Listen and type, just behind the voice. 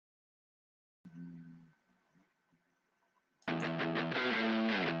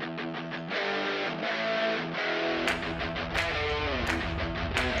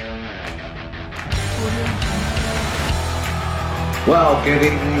Well, good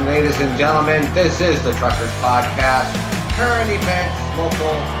evening, ladies and gentlemen. This is the Truckers Podcast. Current events,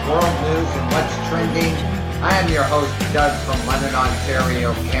 local, world news, and what's trending. I am your host, Doug from London,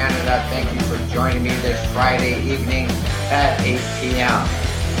 Ontario, Canada. Thank you for joining me this Friday evening at 8 p.m.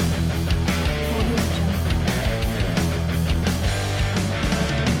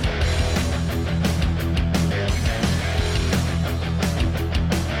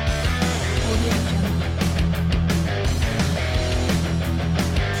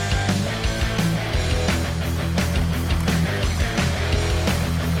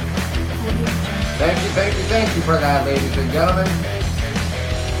 Thank you for that, ladies and gentlemen.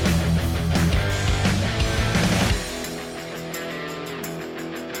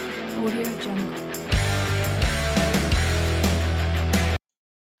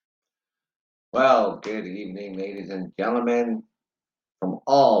 Well, good evening, ladies and gentlemen, from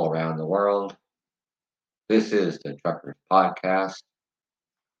all around the world. This is the Truckers Podcast.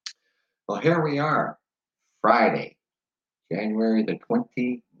 Well, here we are, Friday, January the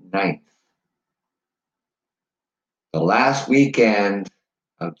 29th. The last weekend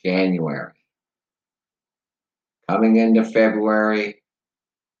of January. Coming into February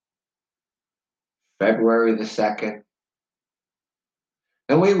the 2nd.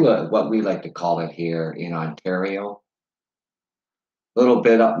 And we would, what we like to call it here in Ontario, a little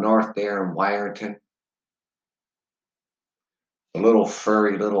bit up north there in Wyerton, a little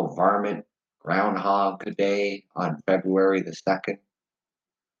furry little varmint groundhog day on February the 2nd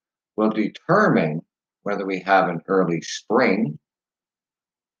will determine whether we have an early spring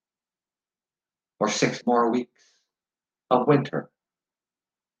or 6 more weeks of winter.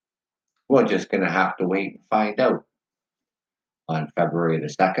 We're just going to have to wait and find out on February the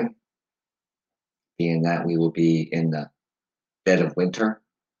 2nd, being that we will be in the dead of winter.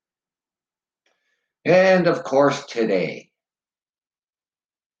 And of course, today,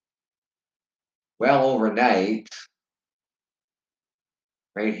 well, overnight,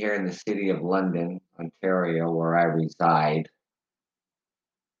 right here in the city of London, Ontario, where I reside,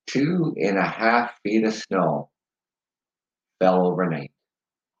 2.5 feet of snow fell overnight.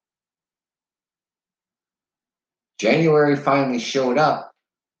 January finally showed up.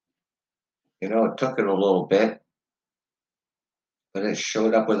 You know, it took it a little bit, but it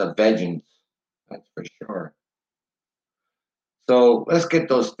showed up with a vengeance, that's for sure. So let's get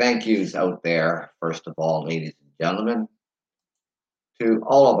those thank yous out there, first of all, ladies and gentlemen, to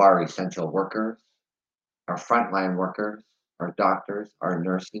all of our essential workers, our frontline workers, our doctors, our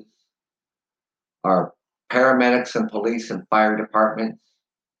nurses, our paramedics and police and fire departments.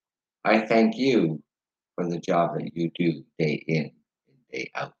 I thank you for the job that you do day in and day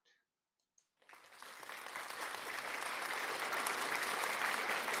out.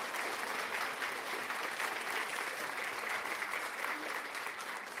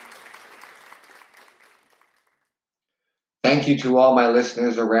 Thank you to all my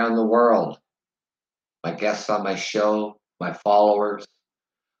listeners around the world, my guests on my show, my followers.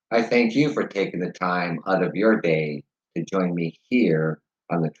 I thank you for taking the time out of your day to join me here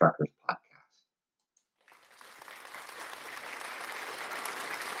on the Truckers Podcast.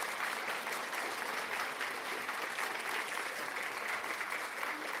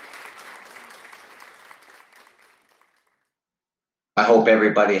 I hope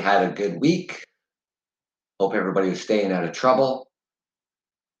everybody had a good week. Hope everybody is staying out of trouble.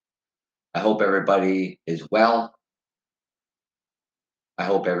 I hope everybody is well. I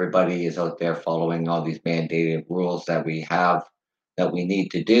hope everybody is out there following all these mandated rules that we have, that we need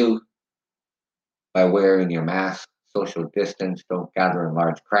to do by wearing your mask, social distance, don't gather in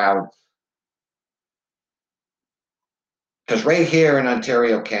large crowds. Because right here in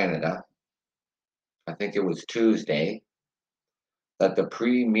Ontario, Canada, I think it was Tuesday, that the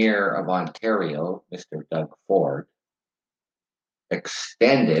Premier of Ontario, Mr. Doug Ford,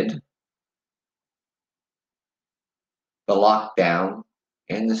 extended the lockdown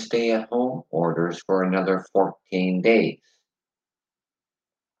and the stay-at-home orders for another 14 days.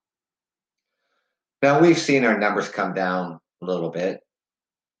 Now, we've seen our numbers come down a little bit.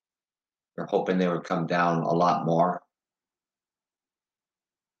 We're hoping they would come down a lot more.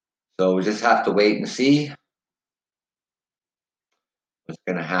 So we just have to wait and see what's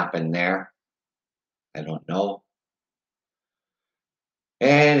going to happen there. I don't know.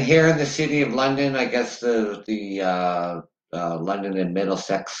 And here in the city of London, I guess the London and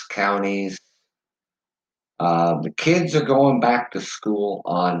Middlesex counties, the kids are going back to school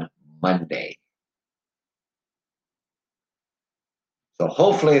on Monday. So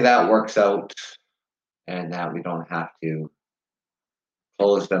hopefully that works out and that we don't have to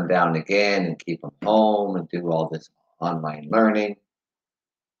close them down again and keep them home and do all this online learning.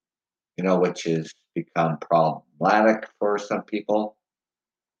 which has become problematic for some people,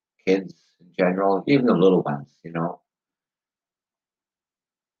 kids in general, even the little ones.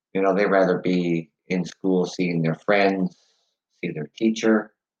 They rather be in school seeing their friends, see their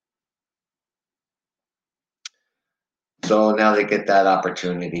teacher. So now they get that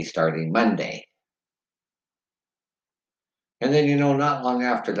opportunity starting Monday. And then, not long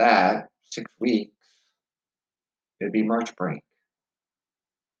after that, 6 weeks, it'd be March break.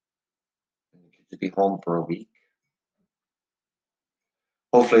 And the kids would be home for a week.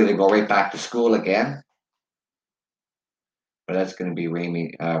 Hopefully, they go right back to school again, but that's going to be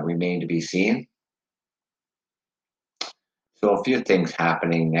remain to be seen. So a few things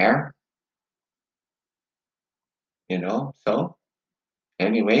happening there, So,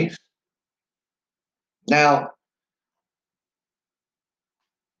 anyways, now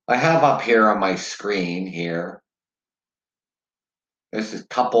I have up here on my screen here. This is a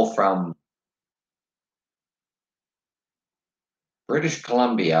couple from British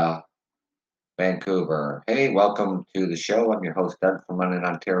Columbia, Vancouver. Hey, welcome to the show. I'm your host, Doug from London,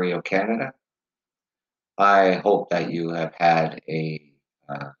 Ontario, Canada. I hope that you have had a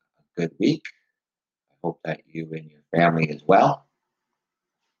good week. I hope that you and your family as well.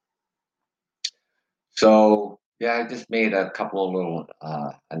 So, yeah, I just made a couple of little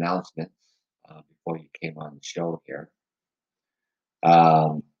announcements before you came on the show here.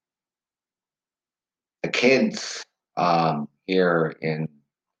 The kids here in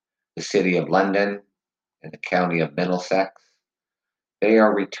the city of London and the county of Middlesex, they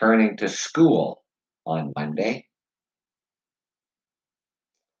are returning to school on Monday.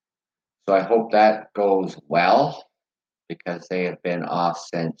 So I hope that goes well because they have been off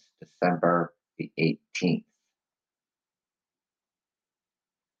since December the 18th.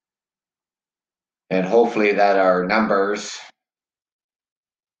 And hopefully that our numbers,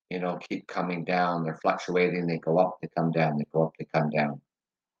 keep coming down. They're fluctuating. They go up, they come down. They go up, they come down.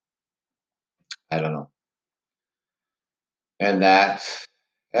 I don't know. And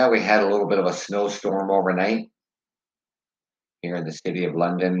we had a little bit of a snowstorm overnight here in the city of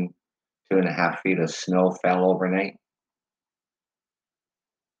London. 2.5 feet of snow fell overnight.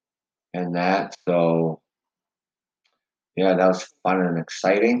 So yeah, that was fun and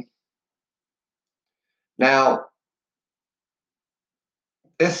exciting. Now,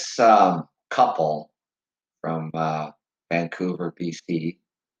 this couple from Vancouver, BC,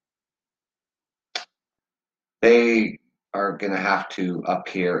 they are going to have to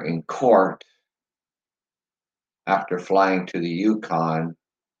appear in court after flying to the Yukon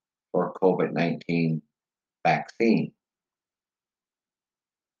for COVID-19 vaccine.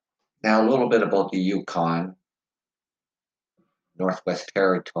 Now, a little bit about the Yukon, Northwest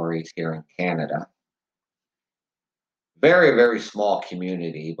Territories here in Canada. Very, very small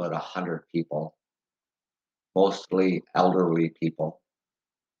community, about 100 people, mostly elderly people.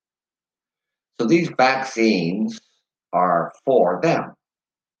 So these vaccines are for them,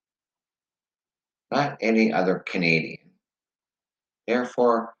 not any other Canadian. They're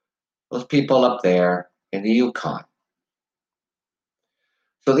for those people up there in the Yukon.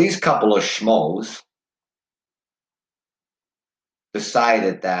 So these couple of schmoes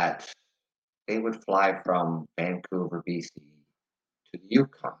decided that they would fly from Vancouver, BC to the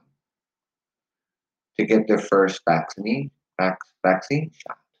Yukon to get their first vaccine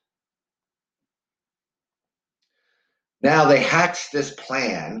shot. Now they hatched this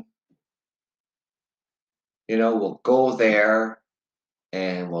plan, we'll go there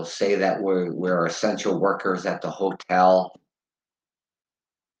and we'll say that we're essential workers at the hotel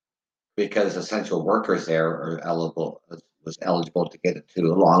because essential workers there was eligible to get it too,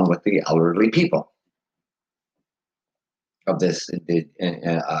 along with the elderly people of this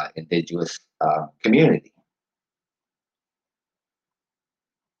indigenous community.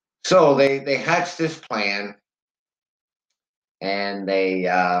 So they hatched this plan, and they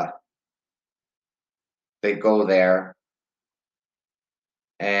go there,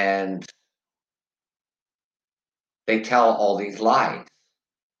 and they tell all these lies.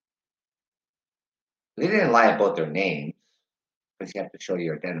 They didn't lie about their names because you have to show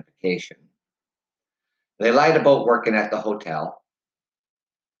your identification. They lied about working at the hotel.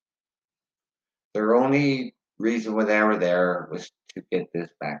 Their only reason why they were there was to get this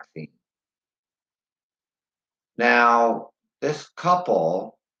vaccine. Now, this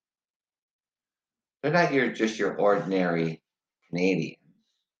couple, they're not just your ordinary Canadians.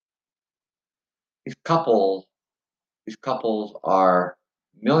 These couples are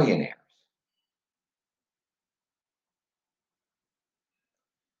millionaires.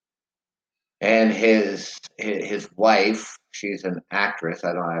 And his wife, she's an actress.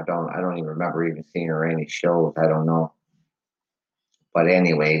 I don't even remember even seeing her in any shows. I don't know. But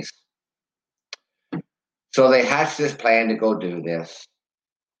anyways, so they hatched this plan to go do this.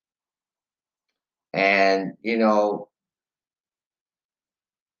 And you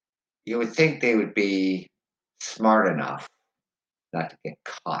would think they would be smart enough not to get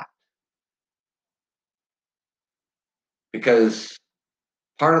caught. Because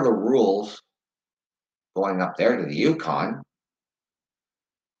part of the rules going up there to the Yukon,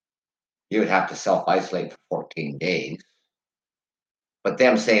 you would have to self-isolate for 14 days. But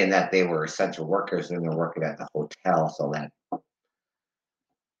them saying that they were essential workers and they're working at the hotel, so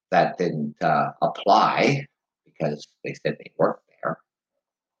that didn't apply because they said they worked there.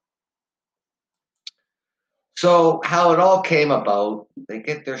 So how it all came about, they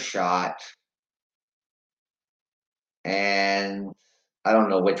get their shot, and I don't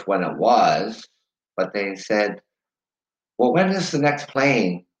know which one it was, but they said, "Well, when does the next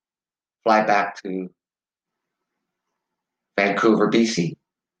plane fly back to Vancouver, BC?"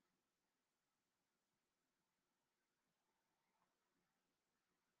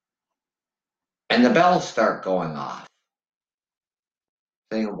 And the bells start going off,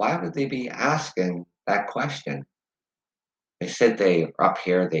 saying, "Why would they be asking that question? They said they are up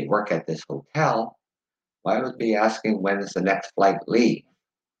here, they work at this hotel. Why would they be asking when is the next flight leave?"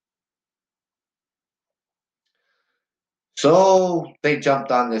 So they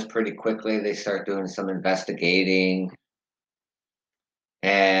jumped on this pretty quickly. They start doing some investigating.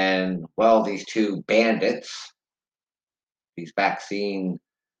 And well, these two bandits, these vaccine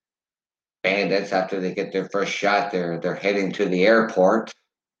bandits, after they get their first shot, they're heading to the airport.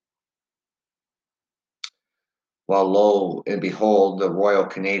 Well, lo and behold, the Royal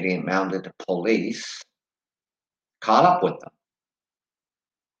Canadian Mounted Police caught up with them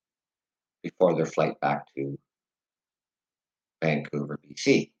before their flight back to Vancouver,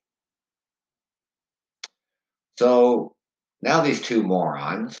 BC. So now these two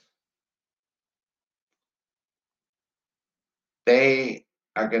morons, they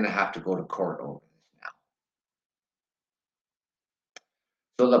are going to have to go to court over this now.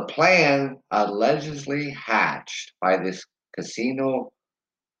 So the plan allegedly hatched by this casino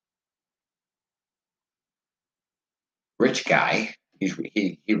rich guy.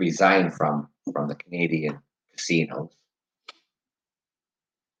 He resigned from the Canadian casinos,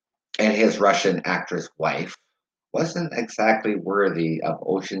 and his Russian actress wife wasn't exactly worthy of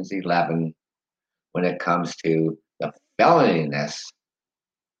Ocean's 11 when it comes to the felonyness,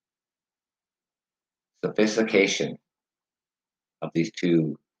 sophistication of these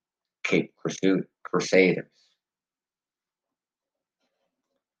two Cape Crusaders.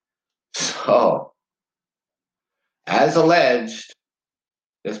 So, as alleged,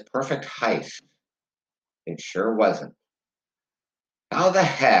 this perfect heist, it sure wasn't. How the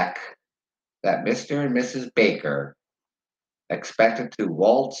heck that Mr. and Mrs. Baker expected to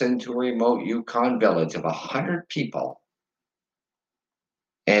waltz into a remote Yukon village of 100 people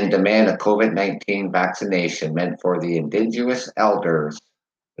and demand a COVID-19 vaccination meant for the indigenous elders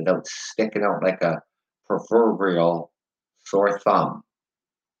without sticking out like a proverbial sore thumb.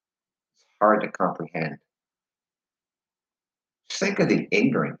 It's hard to comprehend. Just think of the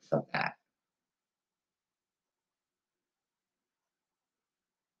ignorance of that.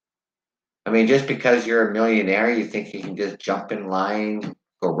 I mean, just because you're a millionaire, you think you can just jump in line,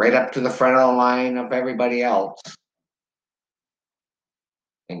 go right up to the front of the line of everybody else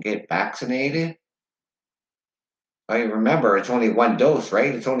and get vaccinated? I mean, remember, it's only one dose,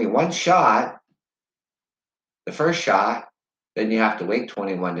 right? It's only one shot, the first shot. Then you have to wait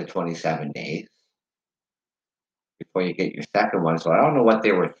 21 to 27 days before you get your second one. So I don't know what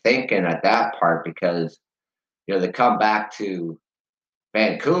they were thinking at that part because, they come back to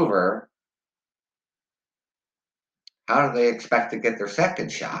Vancouver. How do they expect to get their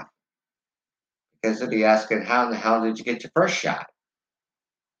second shot? Because they'll be asking, how in the hell did you get your first shot?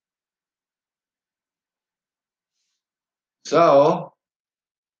 So,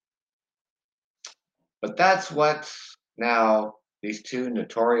 but that's what now these two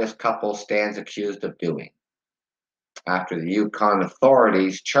notorious couples stands accused of doing after the Yukon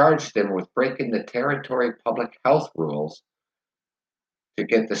authorities charged them with breaking the territory public health rules to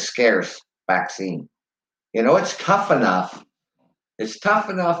get the scarce vaccine. It's tough enough. It's tough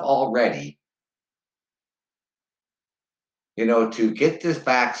enough already, to get this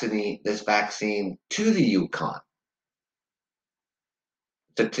vaccine to the Yukon.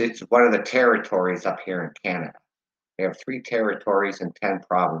 It's one of the territories up here in Canada. They have 3 territories and 10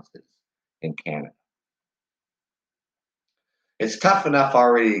 provinces in Canada. It's tough enough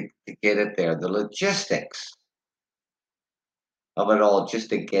already to get it there. The logistics of it all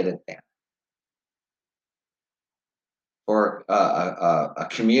just to get it there for a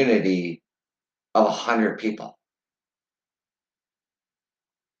community of 100 people.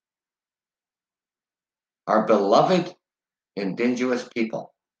 Our beloved indigenous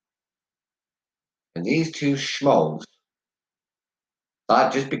people. And these two schmoes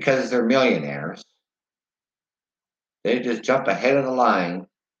thought just because they're millionaires, they just jump ahead of the line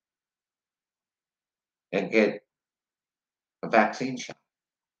and get a vaccine shot.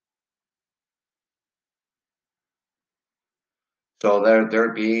 So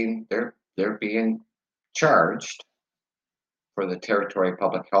they're being charged for the territory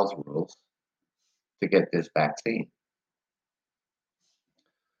public health rules to get this vaccine.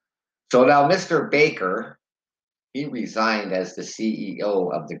 So now Mr. Baker, he resigned as the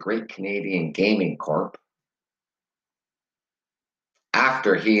CEO of the Great Canadian Gaming Corp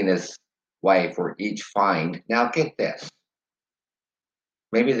after he and his wife were each fined. Now get this.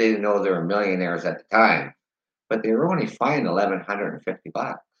 Maybe they didn't know they were millionaires at the time, but they were only fined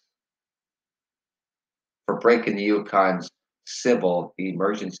 $1,150 for breaking the Yukon's Civil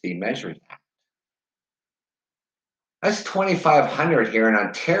Emergency Measures Act. That's $2,500 here in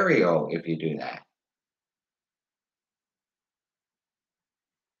Ontario if you do that.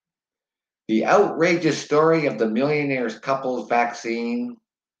 The outrageous story of the millionaires couple's vaccine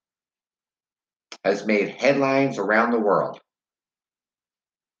has made headlines around the world.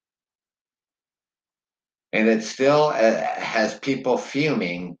 And it still has people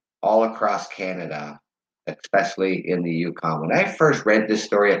fuming all across Canada, especially in the Yukon. When I first read this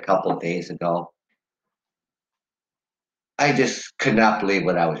story a couple of days ago, I just could not believe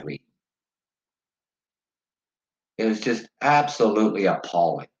what I was reading. It was just absolutely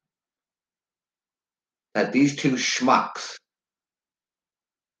appalling that these two schmucks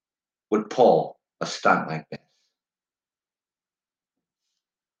would pull a stunt like this.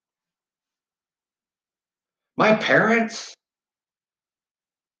 My parents,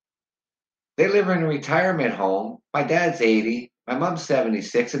 they live in a retirement home. My dad's 80, my mom's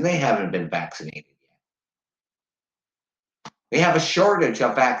 76, and they haven't been vaccinated yet. We have a shortage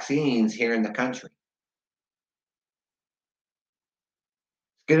of vaccines here in the country.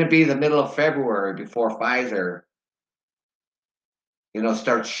 It's going to be the middle of February before Pfizer,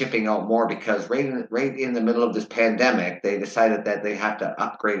 starts shipping out more because right in the middle of this pandemic, they decided that they have to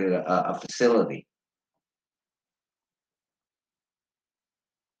upgrade a facility.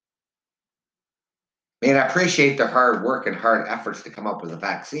 I mean, I appreciate their hard work and hard efforts to come up with a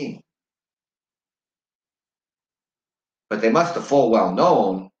vaccine. But they must have full well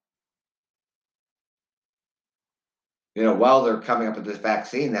known, while they're coming up with this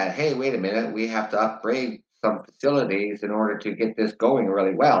vaccine that, hey, wait a minute, we have to upgrade some facilities in order to get this going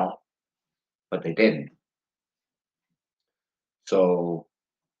really well. But they didn't. So,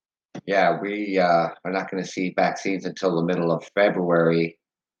 yeah, we are not going to see vaccines until the middle of February.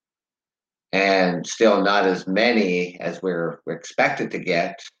 And still not as many as we're expected to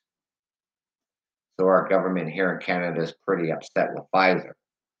get. So our government here in Canada is pretty upset with Pfizer.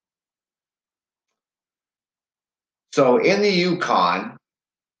 So in the Yukon,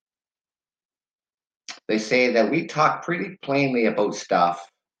 they say that we talk pretty plainly about stuff,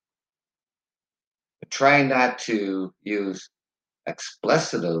 trying not to use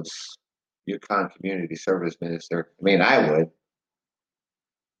explicitives. Yukon Community Service Minister. I mean, I would.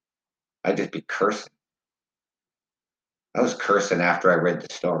 I'd just be cursing. I was cursing after I read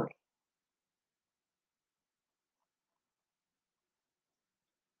the story.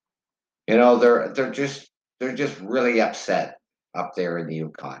 They're just really upset up there in the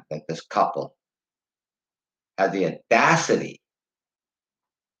Yukon that this couple had the audacity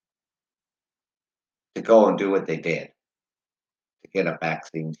to go and do what they did to get a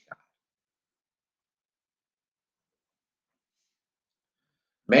vaccine shot.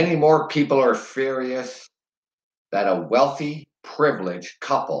 Many more people are furious that a wealthy, privileged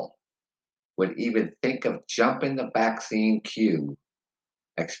couple would even think of jumping the vaccine queue,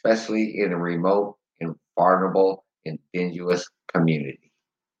 especially in a remote and vulnerable indigenous community.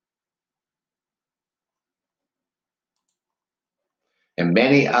 And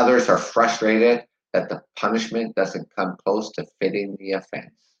many others are frustrated that the punishment doesn't come close to fitting the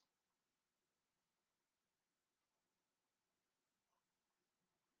offense.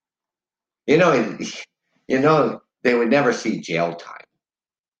 You know, they would never see jail time.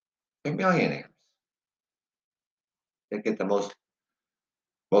 They're millionaires. They get the most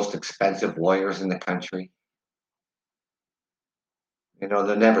expensive lawyers in the country.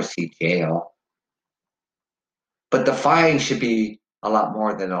 They'll never see jail. But the fine should be a lot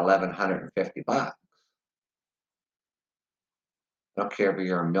more than $1,150. I don't care if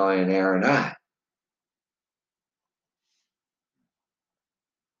you're a millionaire or not.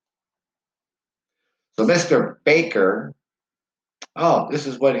 So Mr. Baker, oh, this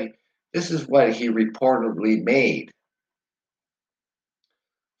is what he reportedly made.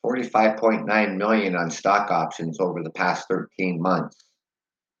 45.9 million on stock options over the past 13 months.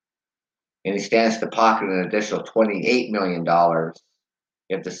 And he stands to pocket an additional $28 million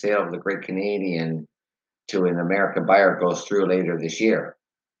if the sale of the Great Canadian to an American buyer goes through later this year.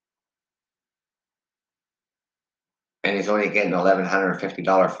 And he's only getting an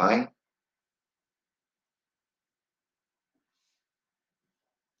 $1,150 fine.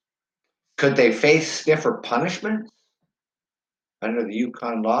 Could they face stiffer punishments under the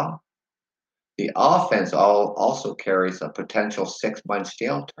Yukon law? The offense also carries a potential 6 months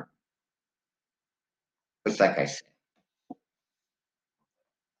jail term. Just like I said,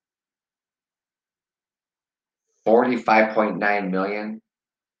 45.9 million.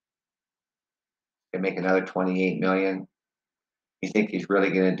 They make another 28 million. You think he's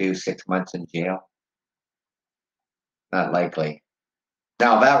really going to do 6 months in jail? Not likely.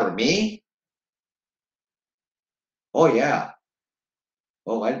 Now, if that were me, oh yeah,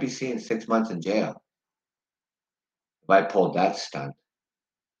 oh I'd be seeing 6 months in jail if I pulled that stunt.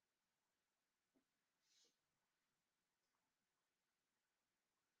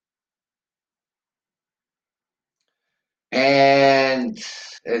 And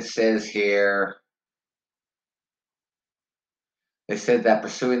it says here, they said that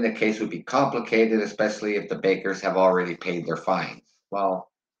pursuing the case would be complicated, especially if the Bakers have already paid their fines. Well,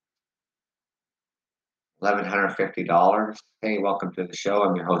 $1,150. Hey, welcome to the show.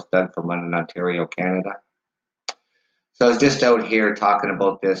 I'm your host, Doug from London, Ontario, Canada. So I was just out here talking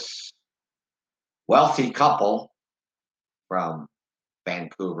about this wealthy couple from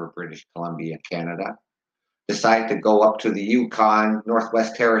Vancouver, British Columbia, Canada. Decide to go up to the Yukon,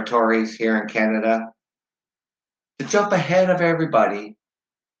 Northwest Territories here in Canada to jump ahead of everybody to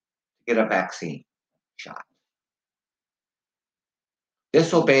get a vaccine shot.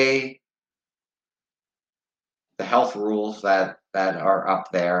 Disobey the health rules that are up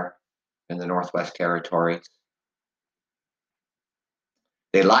there in the Northwest Territories.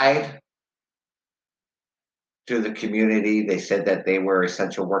 They lied to the community. They said that they were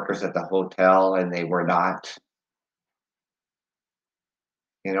essential workers at the hotel, and they were not.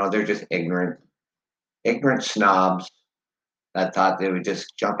 You know, they're just ignorant snobs that thought they would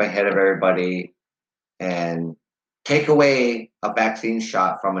just jump ahead of everybody and take away a vaccine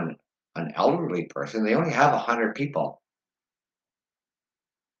shot from an elderly person. They only have 100 people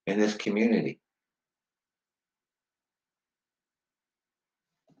in this community.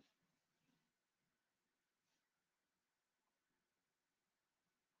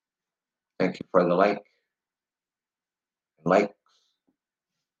 Thank you for the like.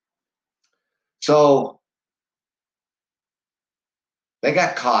 So they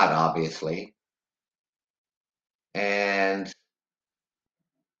got caught, obviously, and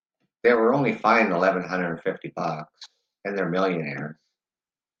they were only fined $1,150, and they're millionaires.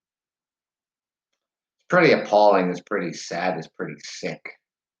 It's pretty appalling. It's pretty sad. It's pretty sick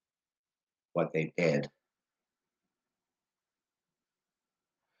what they did.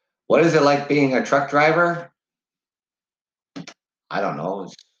 What is it like being a truck driver? I don't know.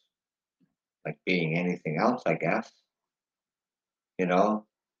 It's like being anything else, I guess. You know,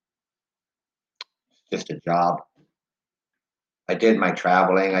 it's just a job. I did my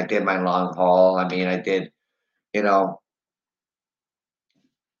traveling. I did my long haul. I mean, I did, you know,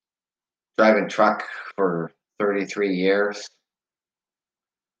 driving truck for 33 years.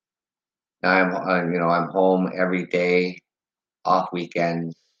 Now I'm home every day, off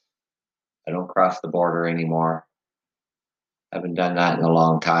weekends. I don't cross the border anymore. I haven't done that in a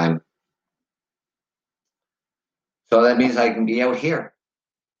long time. So that means I can be out here.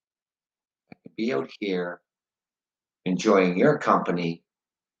 I can be out here enjoying your company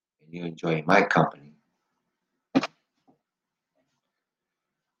and you enjoying my company.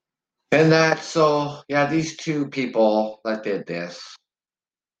 And yeah, these two people that did this,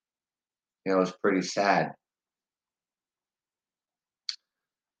 it was pretty sad.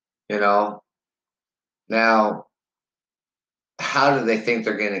 You know, now, how do they think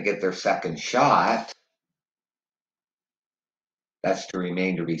they're going to get their second shot? That's to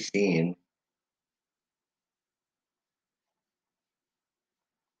remain to be seen.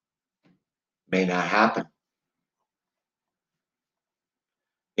 May not happen.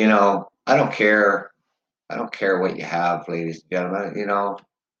 You know, I don't care. I don't care what you have, ladies and gentlemen. You know,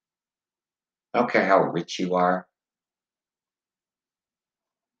 I don't care how rich you are.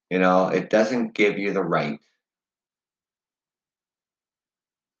 It doesn't give you the right,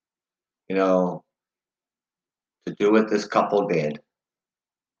 you know, to do what this couple did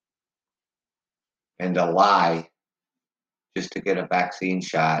and to lie just to get a vaccine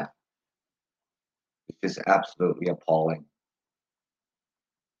shot. It's just absolutely appalling.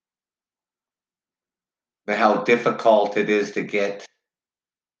 But how difficult it is to get,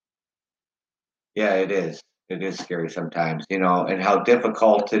 yeah, it is. It is scary sometimes, and how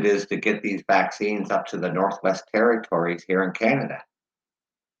difficult it is to get these vaccines up to the Northwest Territories here in Canada.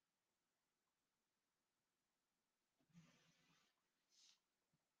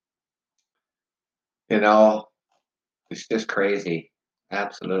 You know, it's just crazy.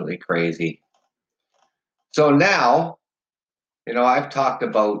 Absolutely crazy. So now, I've talked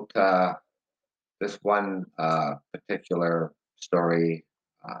about this one particular story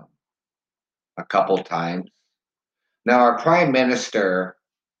um, a couple times. Now, our Prime Minister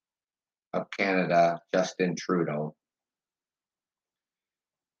of Canada, Justin Trudeau,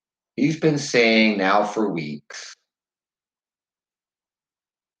 he's been saying now for weeks,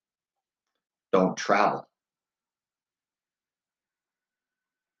 don't travel.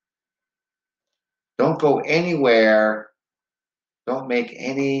 Don't go anywhere. Don't make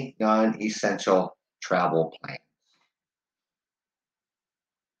any non-essential travel plans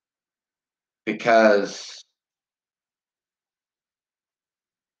because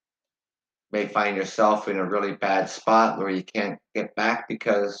you may find yourself in a really bad spot where you can't get back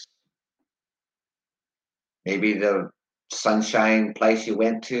because maybe the sunshine place you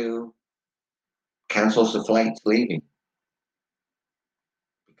went to cancels the flights leaving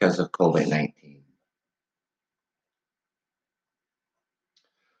because of COVID-19.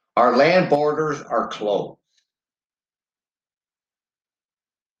 Our land borders are closed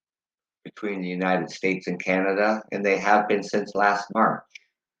between the United States and Canada, and they have been since last March.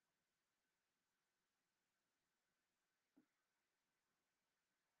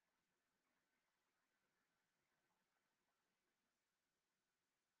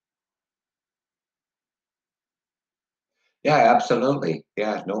 Yeah, absolutely.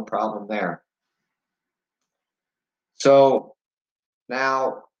 Yeah, no problem there. So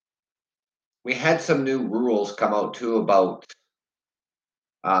now we had some new rules come out too about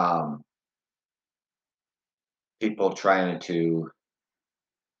um, people trying to.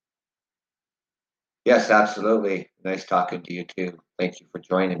 Yes, absolutely. Nice talking to you too. Thank you for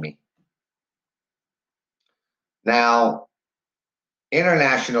joining me. Now,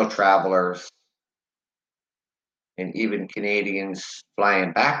 international travelers and even Canadians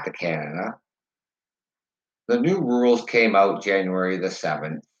flying back to Canada, the new rules came out January the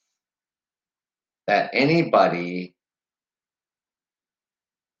 7th that anybody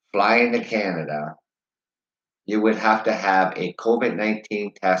flying to Canada, you would have to have a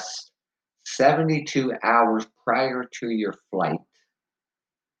COVID-19 test 72 hours prior to your flight.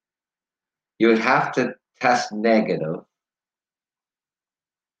 You would have to test negative.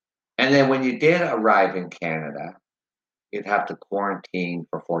 And then when you did arrive in Canada, you'd have to quarantine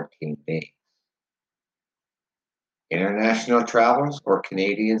for 14 days. International travelers or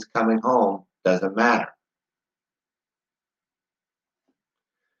Canadians coming home, doesn't matter.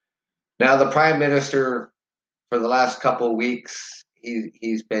 Now, the Prime Minister, for the last couple of weeks,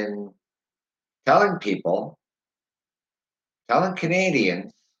 he's been telling people, telling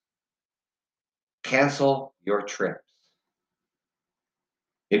Canadians, cancel your trips.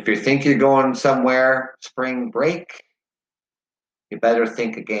 If you think you're going somewhere spring break, you better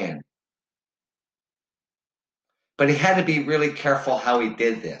think again. But he had to be really careful how he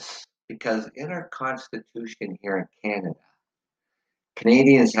did this because in our Constitution here in Canada,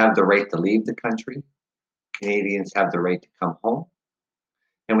 Canadians have the right to leave the country, Canadians have the right to come home,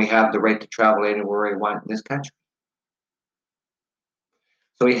 and we have the right to travel anywhere we want in this country.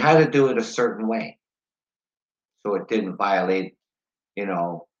 So he had to do it a certain way so it didn't violate, you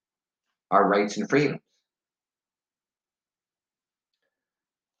know, our rights and freedoms.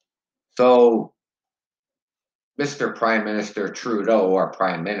 So Mr. Prime Minister Trudeau, our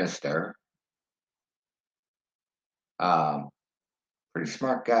Prime Minister, um, pretty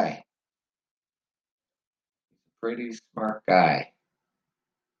smart guy. Pretty smart guy.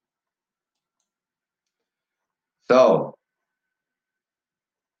 So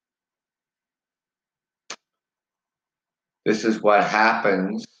this is what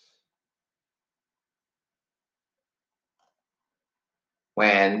happens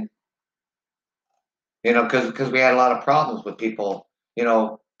when, because we had a lot of problems with people,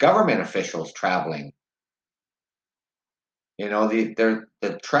 government officials traveling.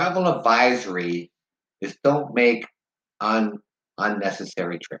 The travel advisory is don't make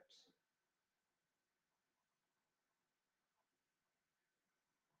unnecessary trips.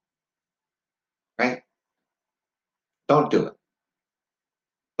 Right? Don't do it.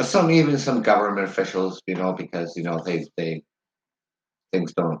 But even some government officials, because they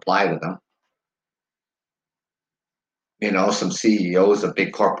things don't apply to them. Some CEOs of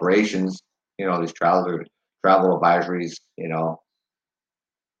big corporations, these travel advisories,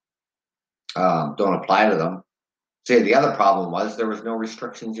 don't apply to them. See, the other problem was there was no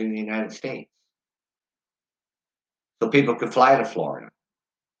restrictions in the United States, so people could fly to Florida,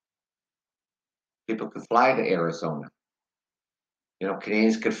 people could fly to Arizona.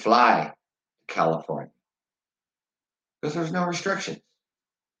 Canadians could fly to California because there's no restrictions.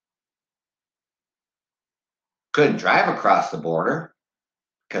 Couldn't drive across the border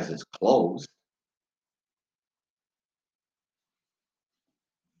because it's closed.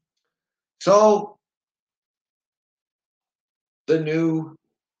 So the new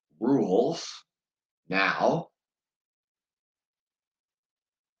rules now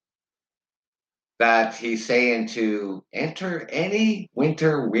that he's saying to enter any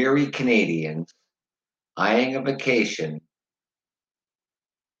winter weary Canadians eyeing a vacation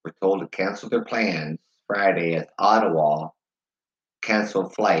were told to cancel their plans Friday at Ottawa, cancel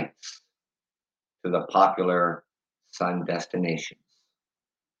flights to the popular sun destinations,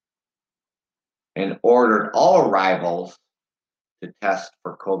 and ordered all arrivals to test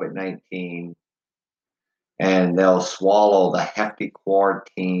for COVID-19, and they'll swallow the hefty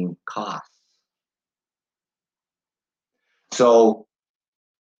quarantine costs. So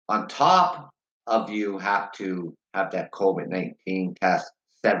on top of you have to have that COVID-19 test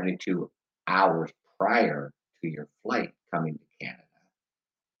 72 hours prior to your flight coming to Canada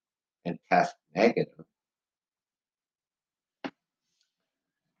and test negative.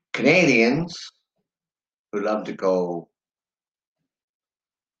 Canadians who love to go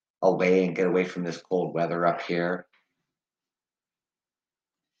away and get away from this cold weather up here,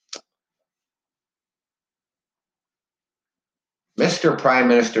 Mr. Prime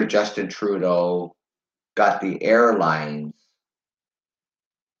Minister Justin Trudeau got the airlines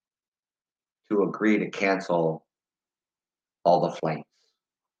to agree to cancel all the flights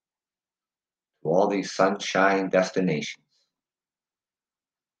to all these sunshine destinations.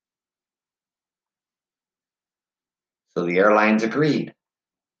 So the airlines agreed.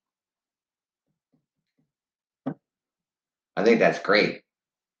 I think that's great.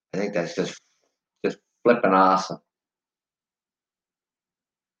 I think that's just flipping awesome.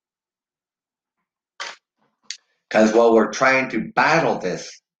 Because while we're trying to battle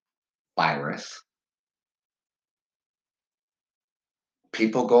this virus,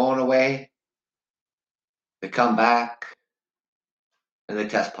 people going away, they come back and they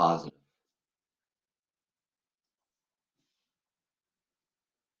test positive.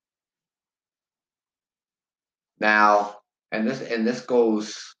 Now, and this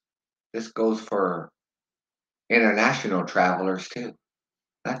goes for international travelers too,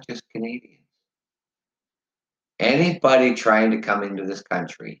 not just Canadians. Anybody trying to come into this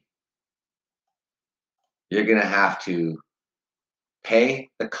country, you're going to have to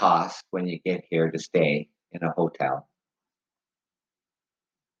pay the cost when you get here to stay in a hotel.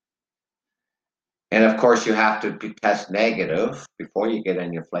 And of course, you have to test negative before you get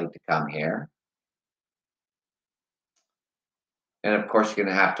on your flight to come here. And of course, you're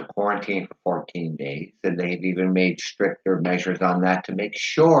going to have to quarantine for 14 days. And they've even made stricter measures on that to make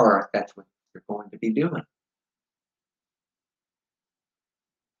sure that's what you're going to be doing.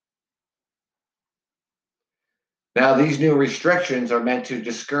 Now, these new restrictions are meant to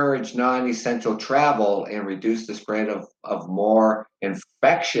discourage non-essential travel and reduce the spread of more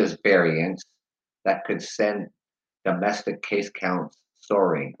infectious variants that could send domestic case counts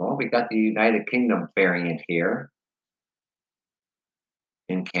soaring. Well, we got the United Kingdom variant here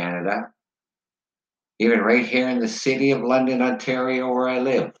in Canada, even right here in the city of London, Ontario, where I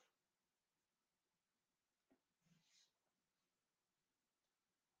live.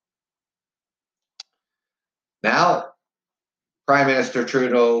 Now, Prime Minister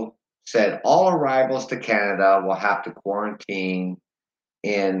Trudeau said all arrivals to Canada will have to quarantine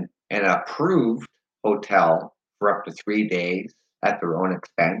in an approved hotel for up to 3 days at their own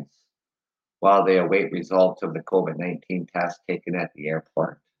expense while they await results of the COVID-19 test taken at the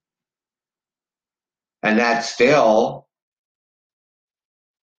airport. And that's still,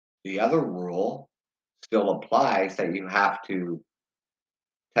 the other rule still applies that you have to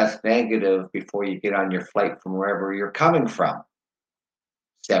test negative before you get on your flight from wherever you're coming from,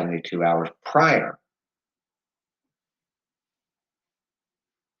 72 hours prior.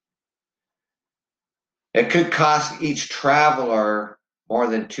 It could cost each traveler more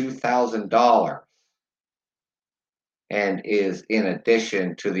than $2,000 and is in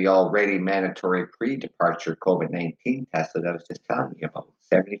addition to the already mandatory pre-departure COVID-19 test that I was just telling you about,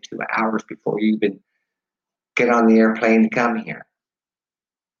 72 hours before you even get on the airplane to come here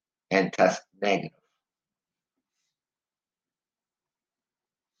and test negative.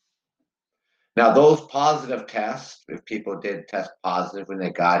 Now, those positive tests, if people did test positive when they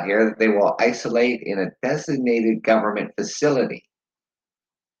got here, they will isolate in a designated government facility,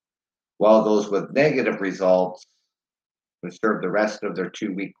 while those with negative results would serve the rest of their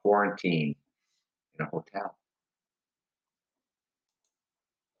 2-week quarantine in a hotel.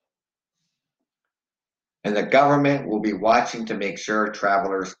 And the government will be watching to make sure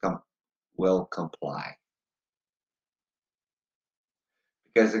travelers will comply.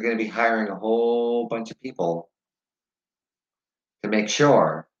 Because they're going to be hiring a whole bunch of people to make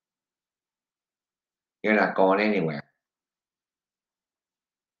sure you're not going anywhere.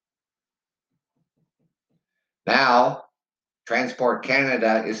 Now, Transport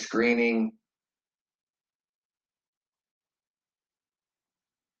Canada is screening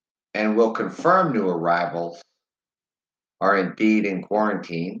and will confirm new arrivals are indeed in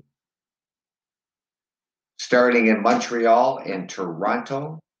quarantine, starting in Montreal and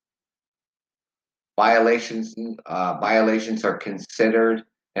Toronto. Violations are considered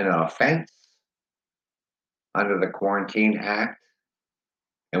an offense under the Quarantine Act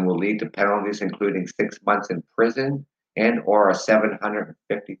and will lead to penalties including 6 months in prison and or a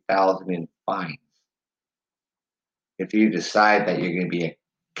 $750,000 in fines. If you decide that you're going to be a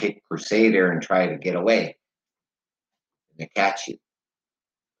Cape Crusader and try to get away, and they catch you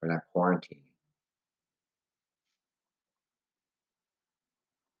for not quarantining.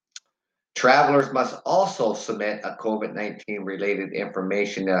 Travelers must also submit a COVID-19 related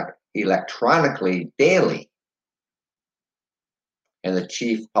information electronically daily. And the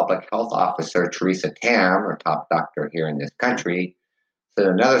Chief Public Health Officer, Teresa Tam, our top doctor here in this country, said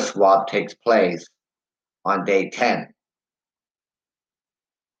another swab takes place on day 10.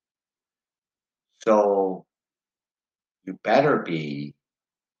 So you better be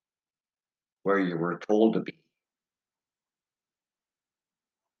where you were told to be.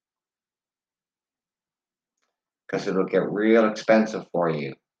 Because it'll get real expensive for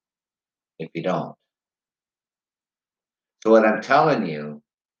you if you don't. So what I'm telling you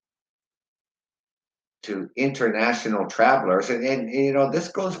to international travelers, and you know, this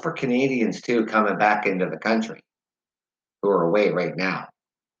goes for Canadians too, coming back into the country who are away right now.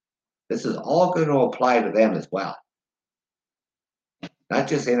 This is all going to apply to them as well, not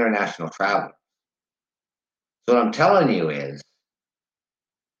just international travelers. So what I'm telling you is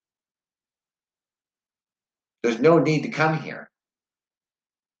there's no need to come here.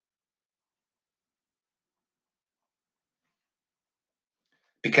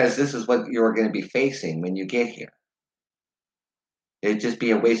 Because this is what you're going to be facing when you get here. It'd just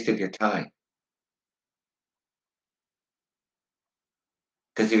be a waste of your time.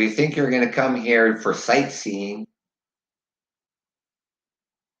 Because if you think you're going to come here for sightseeing,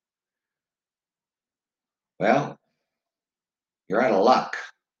 well, you're out of luck.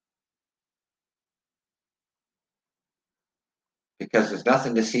 Because there's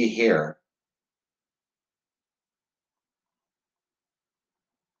nothing to see here.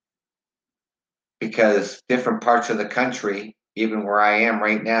 Because different parts of the country, even where I am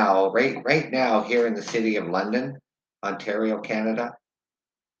right now, right now here in the city of London, Ontario, Canada,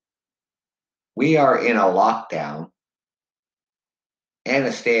 we are in a lockdown and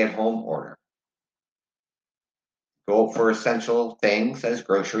a stay-at-home order. Go for essential things as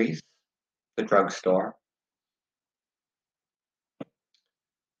groceries, the drugstore.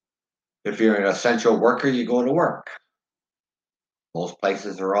 If you're an essential worker, you go to work. Most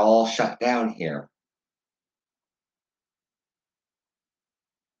places are all shut down here.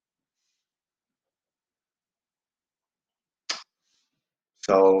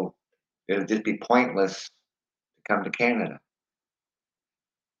 So it'll just be pointless to come to Canada.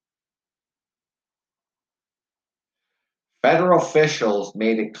 Federal officials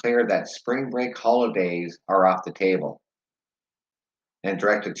made it clear that spring break holidays are off the table and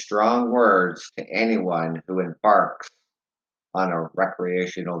directed strong words to anyone who embarks on a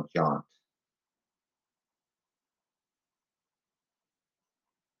recreational jaunt.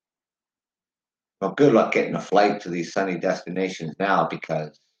 Well, good luck getting a flight to these sunny destinations now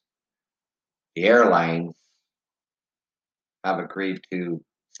because the airlines have agreed to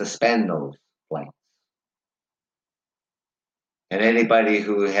suspend those flights. And anybody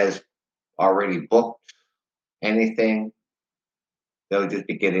who has already booked anything, they'll just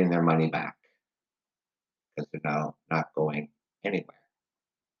be getting their money back. because they're now not going anywhere.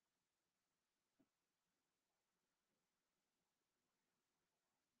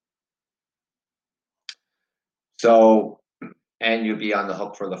 So, and you'd be on the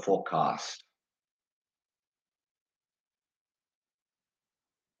hook for the full cost.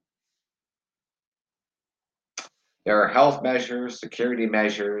 There are health measures, security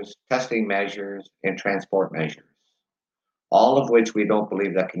measures, testing measures, and transport measures, all of which we don't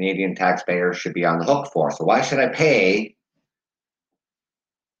believe that Canadian taxpayers should be on the hook for. So why should I pay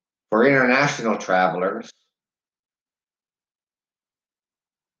for international travelers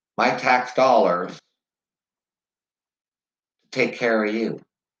my tax dollars to take care of you?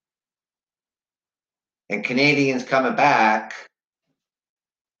 And Canadians coming back,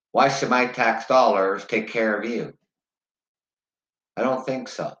 why should my tax dollars take care of you? I don't think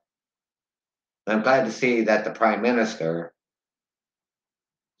so. I'm glad to see that the Prime Minister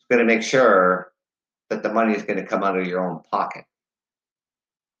is going to make sure that the money is going to come out of your own pocket.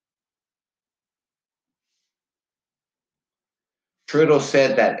 Trudeau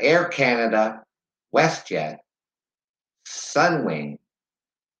said that Air Canada, WestJet, Sunwing,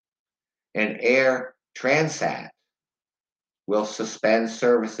 and Air Transat will suspend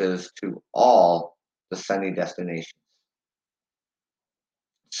services to all the sunny destinations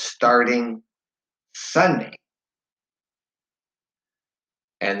starting Sunday.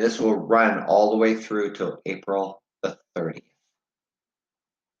 And this will run all the way through till April the 30th.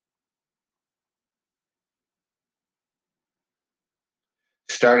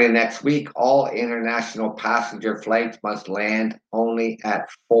 Starting next week, all international passenger flights must land only at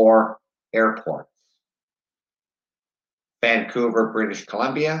 4 airports: Vancouver, British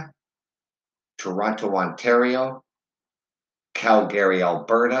Columbia; Toronto, Ontario; Calgary,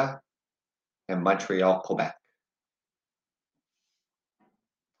 Alberta; and Montreal, Quebec.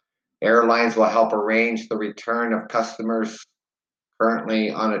 Airlines will help arrange the return of customers currently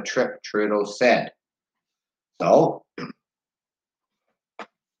on a trip, Trudeau said. So,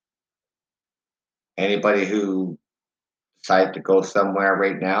 anybody who decides to go somewhere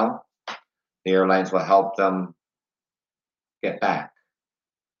right now, the airlines will help them get back.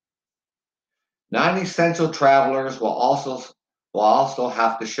 Non-essential travelers will also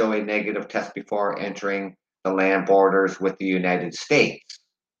have to show a negative test before entering the land borders with the United States.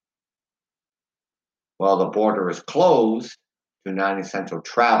 While the border is closed to non-essential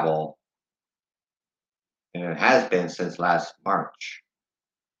travel, and it has been since last March,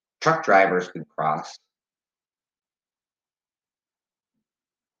 truck drivers can cross,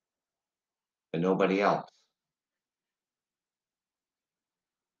 but nobody else.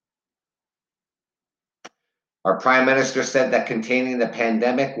 Our Prime Minister said that containing the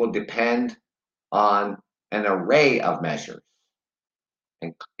pandemic will depend on an array of measures,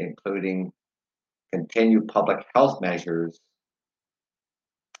 including continued public health measures,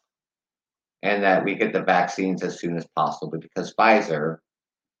 and that we get the vaccines as soon as possible, because Pfizer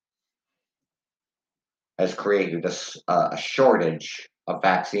has created a shortage of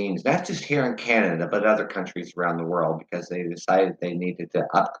vaccines, not just here in Canada, but other countries around the world, because they decided they needed to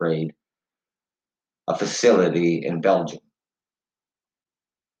upgrade a facility in Belgium.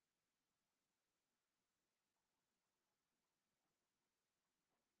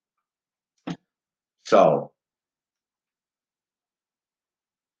 So,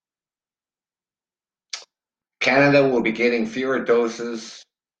 Canada will be getting fewer doses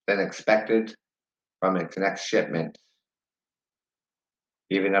than expected from its next shipment,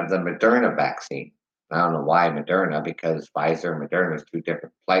 even of the Moderna vaccine. I don't know why Moderna, because Pfizer and Moderna is two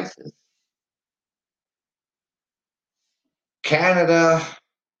different places. Canada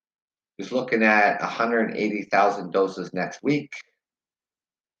is looking at 180,000 doses next week,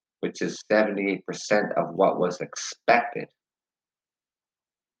 which is 78% of what was expected.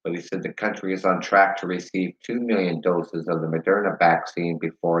 But he said the country is on track to receive 2 million doses of the Moderna vaccine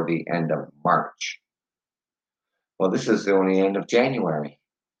before the end of March. Well, this is the only end of January.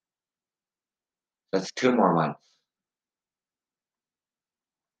 That's 2 more months.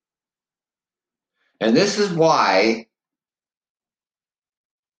 And this is why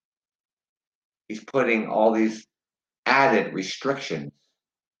he's putting all these added restrictions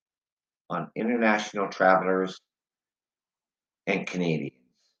on international travelers and Canadians.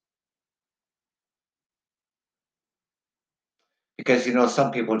 Because,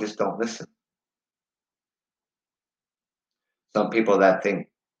 some people just don't listen. Some people that think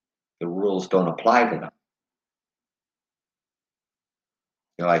the rules don't apply to them.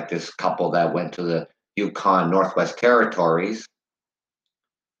 Like this couple that went to the Yukon Northwest Territories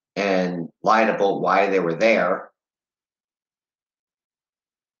and lied about why they were there.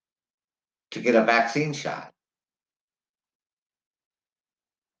 to get a vaccine shot.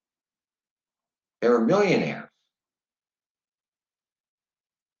 They were millionaires.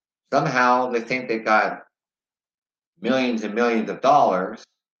 Somehow they think they've got millions and millions of dollars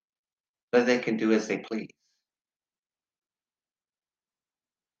that they can do as they please.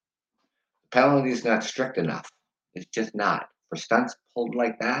 The penalty is not strict enough. It's just not. For stunts pulled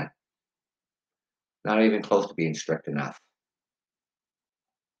like that, not even close to being strict enough.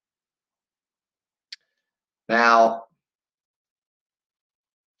 Now,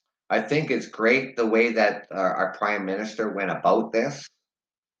 I think it's great the way that our Prime Minister went about this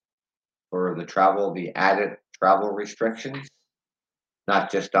for the added travel restrictions,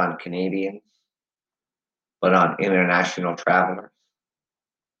 not just on Canadians, but on international travelers.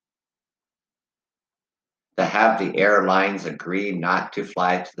 To have the airlines agree not to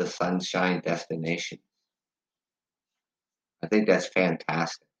fly to the sunshine destination. I think that's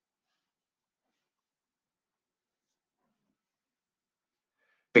fantastic.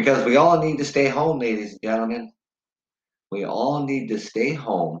 Because we all need to stay home, ladies and gentlemen. We all need to stay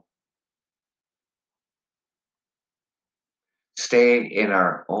home, stay in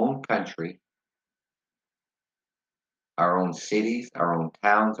our own country, our own cities, our own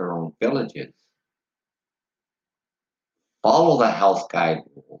towns, our own villages. Follow the health guide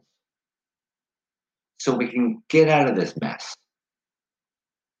rules so we can get out of this mess.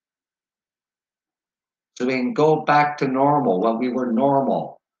 So we can go back to normal when we were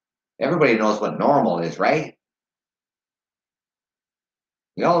normal. Everybody knows what normal is, right?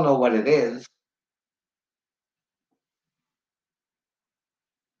 We all know what it is.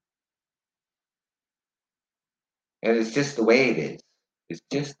 And it's just the way it is. It's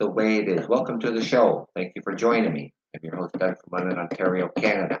just the way it is. Welcome to the show. Thank you for joining me. I'm your host, Doug from London, Ontario,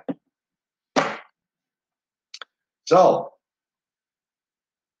 Canada. So,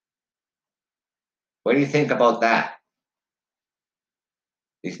 what do you think about that?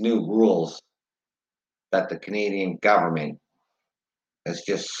 These new rules that the Canadian government has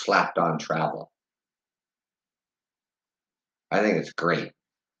just slapped on travel. I think it's great.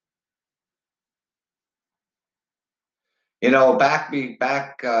 You know, back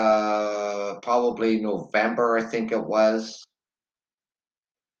probably November, I think it was.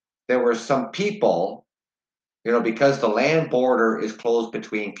 There were some people, you know, because the land border is closed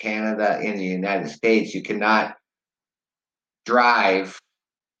between Canada and the United States, you cannot drive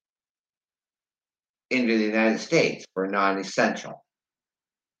into the United States for non-essential.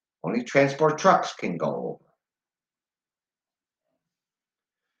 Only transport trucks can go over.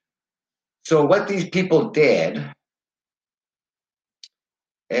 So what these people did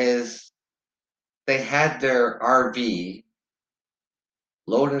is they had their RV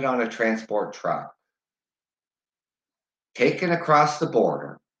loaded on a transport truck, taken across the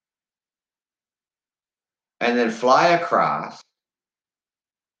border, and then fly across,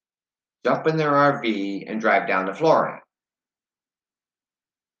 jump in their RV, and drive down to Florida.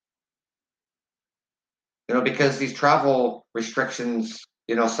 You know, because these travel restrictions,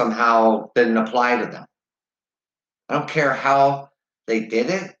 you know, somehow didn't apply to them. I don't care how they did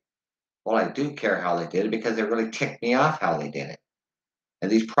it. Well, I do care how they did it because it really ticked me off how they did it. And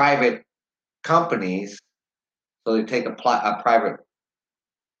these private companies, so they take a private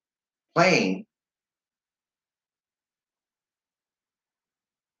plane,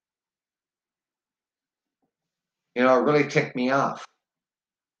 you know, it really ticked me off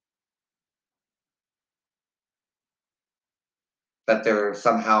that they're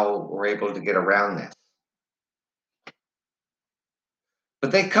somehow were able to get around this.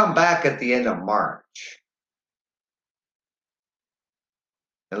 But they come back at the end of March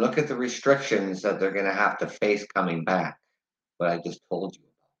and look at the restrictions that they're going to have to face coming back. What I just told you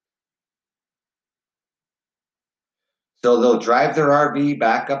about. So they'll drive their RV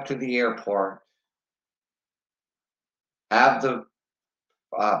back up to the airport, have the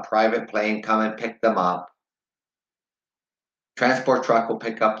private plane come and pick them up. Transport truck will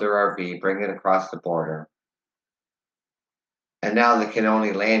pick up their RV, bring it across the border. And now they can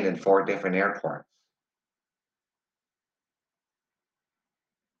only land in 4 different airports.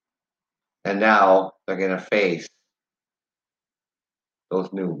 And now they're going to face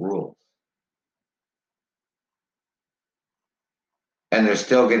those new rules. And they're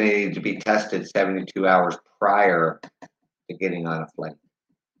still going to need to be tested 72 hours prior to getting on a flight.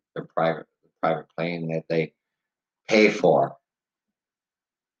 Their private plane that they pay for.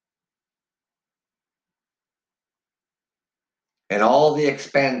 And all the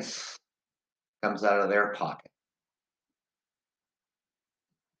expense comes out of their pocket.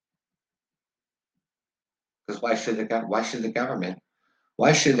 Because why should the government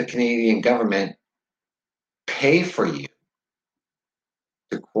Why should the Canadian government pay for you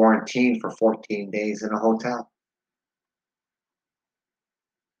to quarantine for 14 days in a hotel?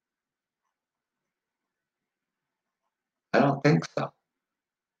 I don't think so.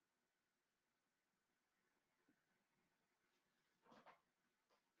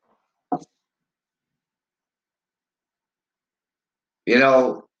 You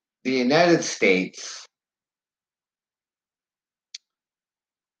know, the United States,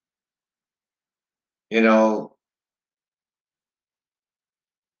 you know,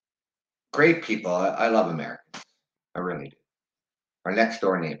 great people. I love Americans. I really do. Our next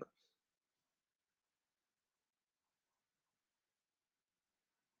door neighbor.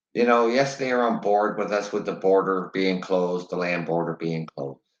 Yes, they are on board with us with the border being closed, the land border being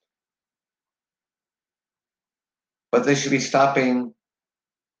closed. But they should be stopping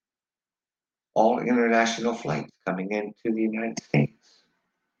all international flights coming into the United States.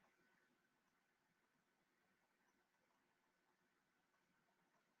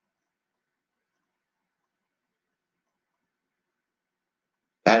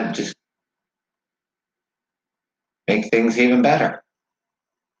 That would just make things even better.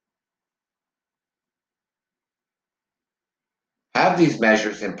 Have these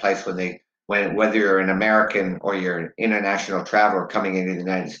measures in place when whether you're an American or you're an international traveler coming into the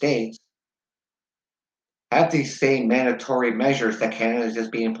United States, have these same mandatory measures that Canada is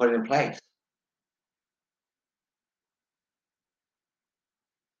just being put in place.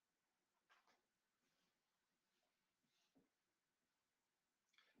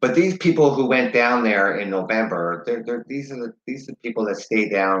 But these people who went down there in November, these are the people that stay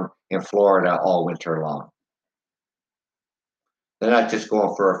down in Florida all winter long. They're not just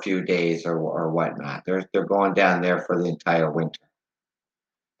going for a few days or whatnot. They're going down there for the entire winter,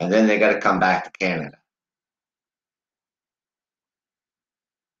 and then they got to come back to Canada.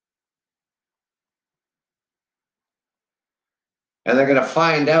 And they're going to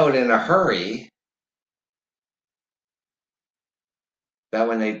find out in a hurry that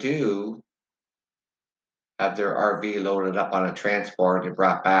when they do have their RV loaded up on a transport and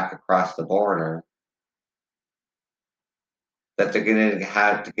brought back across the border, that they're going to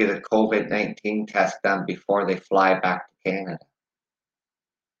have to get a COVID-19 test done before they fly back to Canada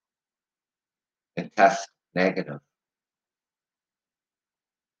and test negative,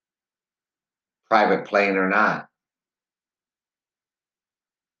 private plane or not.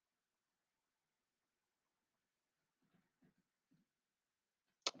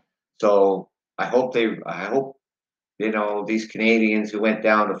 So I hope, these Canadians who went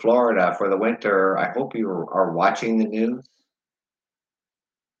down to Florida for the winter, I hope you are watching the news,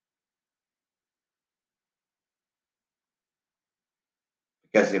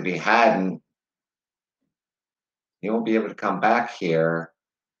 because if you hadn't, you won't be able to come back here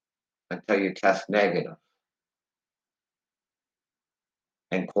until you test negative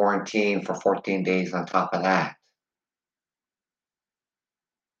and quarantine for 14 days on top of that.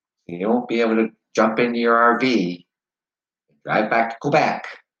 You won't be able to jump into your RV, drive back to Quebec.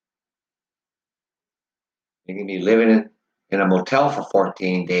 You're going to be living in a motel for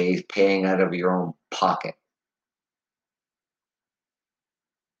 14 days, paying out of your own pocket.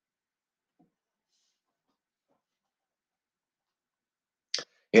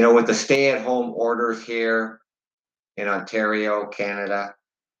 With the stay at home orders here in Ontario, Canada,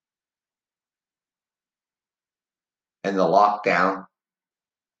 and the lockdown,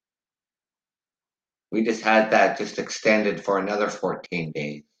 we just had that just extended for another 14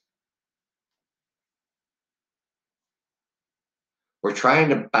 days. We're trying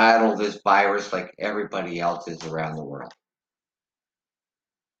to battle this virus like everybody else is around the world.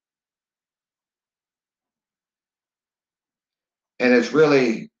 And it's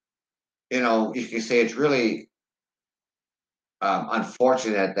really, you can say it's really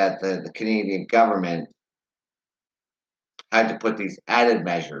unfortunate that the Canadian government had to put these added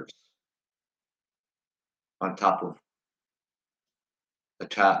measures on top of the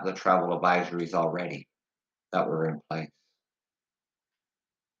travel advisories already that were in place,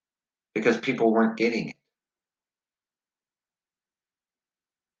 because people weren't getting it.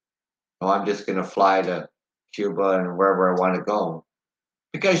 Oh, I'm just going to fly to Cuba and wherever I want to go,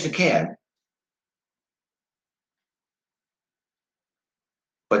 because you can.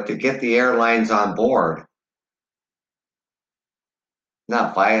 But to get the airlines on board,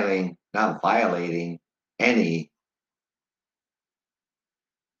 not violating any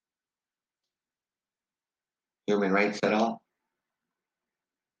human rights at all,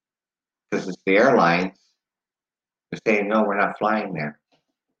 because it's the airlines. They're saying, no, we're not flying there.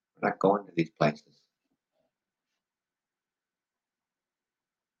 We're not going to these places.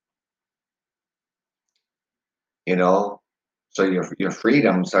 you know, so your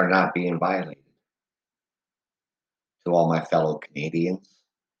freedoms are not being violated. To all my fellow Canadians,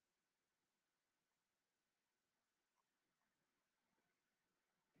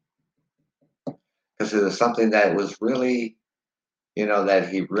 because it was something that was really, that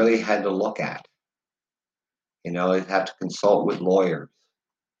he really had to look at. He'd have to consult with lawyers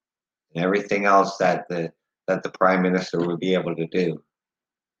and everything else that the prime minister would be able to do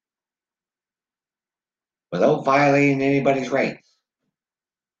without violating anybody's rights.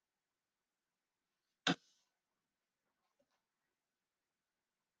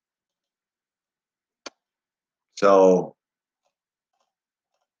 So,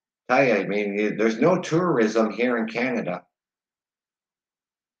 tell you, I mean, there's no tourism here in Canada.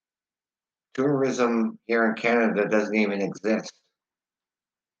 Tourism here in Canada doesn't even exist.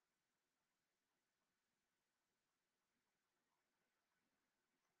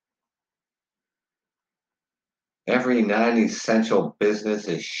 Every non-essential business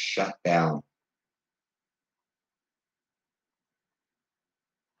is shut down.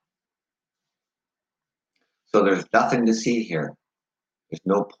 So there's nothing to see here. There's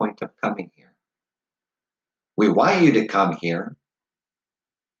no point of coming here. We want you to come here.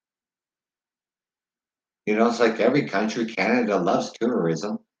 It's like every country, Canada loves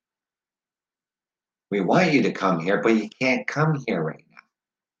tourism. We want you to come here, but you can't come here right now.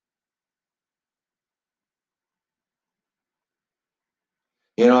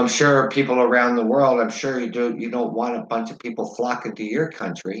 I'm sure people around the world, I'm sure you don't want a bunch of people flocking to your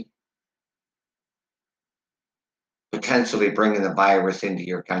country, potentially bringing the virus into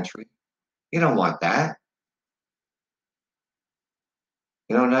your country. You don't want that.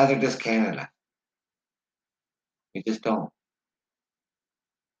 Neither does Canada. You just don't.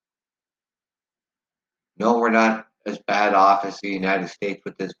 No, we're not as bad off as the United States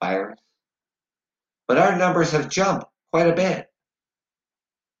with this virus, but our numbers have jumped quite a bit.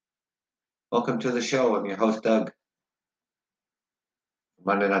 Welcome to the show. I'm your host, Doug, from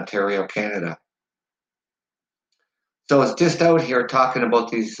London, Ontario, Canada. So it's just out here talking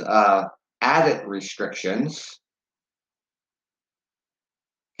about these added restrictions.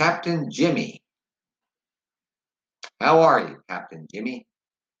 Captain Jimmy. How are you, Captain Jimmy?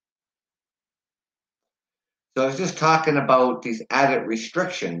 So I was just talking about these added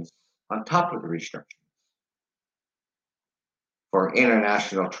restrictions on top of the restrictions for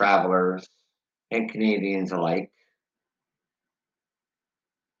international travelers and Canadians alike.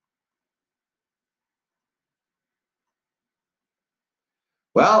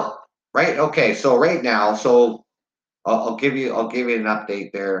 Well, right, okay, so right now, I'll give you an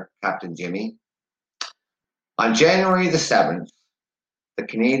update there, Captain Jimmy. On January the 7th, the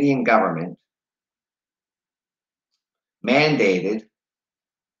Canadian government mandated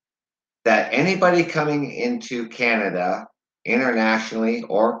that anybody coming into Canada internationally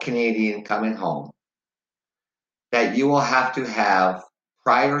or Canadian coming home, that you will have to have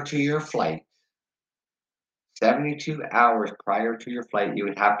prior to your flight, 72 hours prior to your flight, you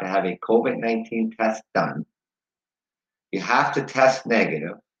would have to have a COVID-19 test done. You have to test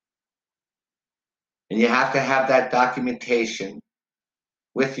negative, and you have to have that documentation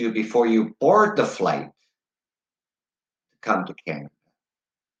with you before you board the flight to come to Canada.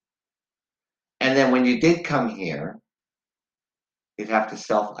 And then when you did come here, you'd have to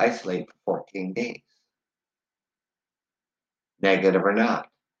self-isolate for 14 days, negative or not.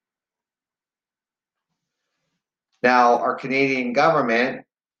 Now, our Canadian government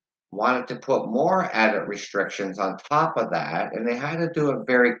wanted to put more added restrictions on top of that, and they had to do it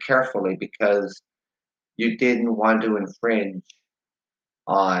very carefully because you didn't want to infringe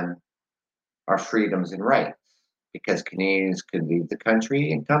on our freedoms and rights, because Canadians could leave the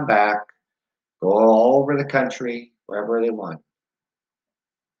country and come back, go all over the country, wherever they want.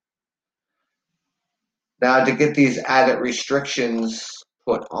 Now, to get these added restrictions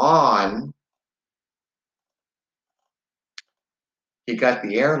put on, you got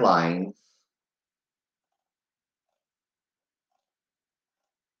the airlines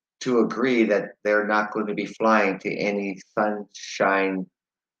to agree that they're not going to be flying to any sunshine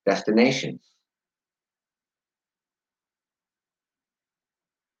destinations.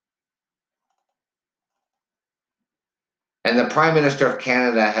 And the Prime Minister of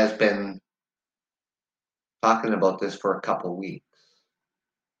Canada has been talking about this for a couple of weeks.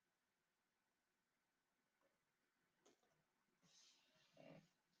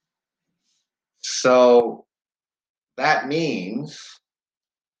 So that means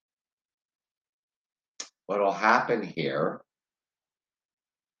what will happen here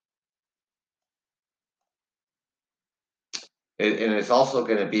and it's also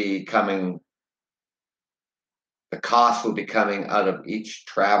going to be coming the cost will be coming out of each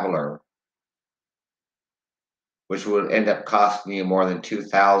traveler, which would end up costing you more than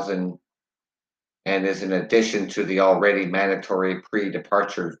 $2,000, and is in addition to the already mandatory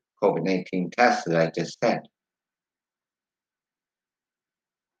pre-departure COVID-19 test that I just said.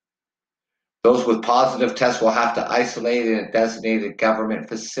 Those with positive tests will have to isolate in a designated government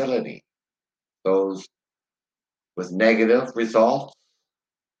facility. Those with negative results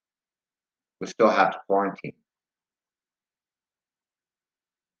will still have to quarantine.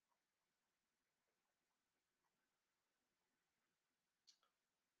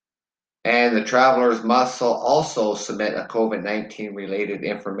 And the travelers must also submit a COVID-19 related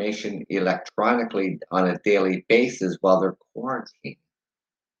information electronically on a daily basis while they're quarantined.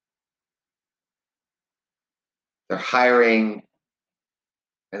 They're hiring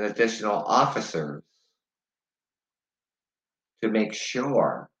an additional officers to make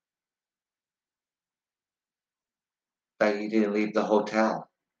sure that you didn't leave the hotel.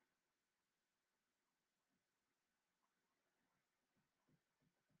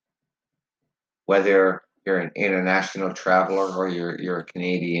 Whether you're an international traveler or you're a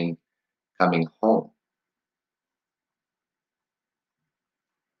Canadian coming home.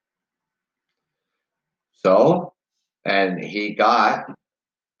 So, and he got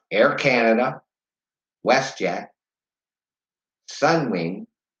Air Canada, WestJet, Sunwing,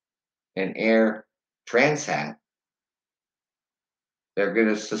 and Air Transat. They're going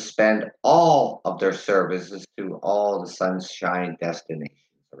to suspend all of their services to all the sunshine destinations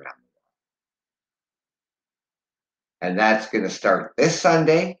around the world. And that's going to start this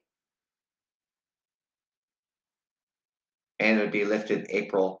Sunday, and it'll be lifted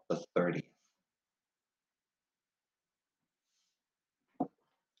April the 30th.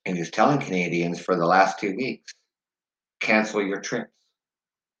 And he's telling Canadians for the last 2 weeks, cancel your trips.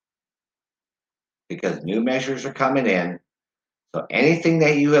 Because new measures are coming in. So anything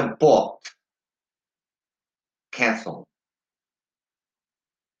that you have booked, cancel.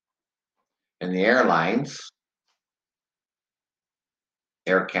 And the airlines,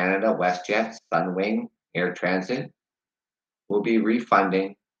 Air Canada, WestJet, Sunwing, Air Transit, will be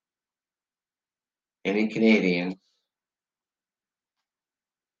refunding any Canadians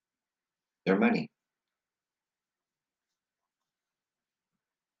their money.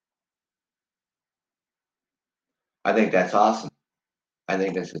 I think that's awesome. I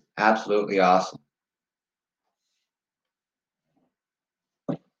think this is absolutely awesome.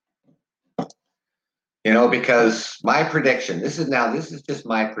 You know, because my prediction, this is just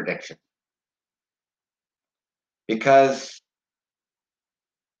my prediction. Because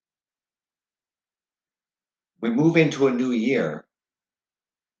we move into a new year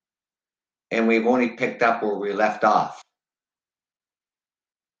and we've only picked up where we left off.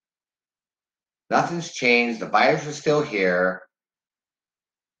 Nothing's changed. The virus is still here.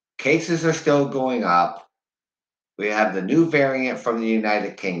 Cases are still going up. We have the new variant from the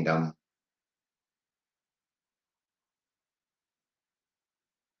United Kingdom.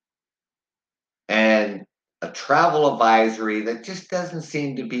 And a travel advisory that just doesn't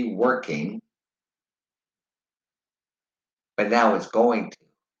seem to be working, but now it's going to.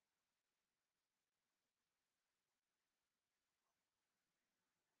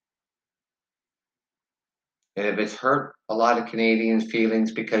 And if it's hurt a lot of Canadians'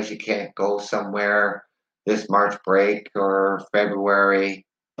 feelings because you can't go somewhere this March break or February,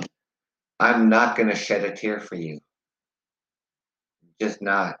 I'm not going to shed a tear for you. Just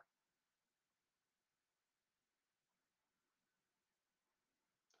not.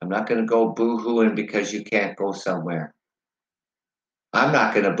 I'm not going to go boo-hooing because you can't go somewhere. I'm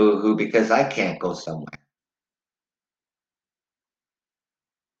not going to boo-hoo because I can't go somewhere.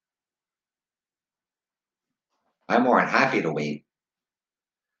 I'm more than happy to wait.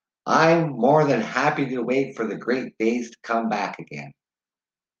 I'm more than happy to wait for the great days to come back again.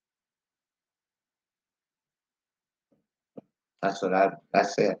 That's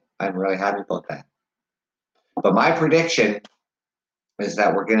it. I'm really happy about that. But my prediction is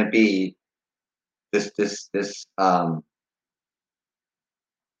that we're going to be this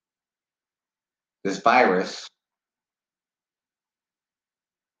virus.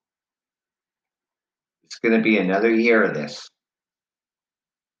 It's going to be another year of this.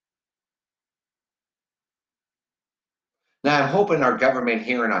 Now I'm hoping our government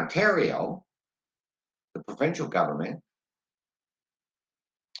here in Ontario, the provincial government,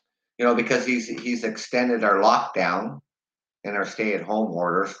 you know, because he's extended our lockdown and our stay-at-home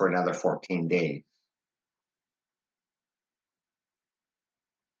orders for another 14 days.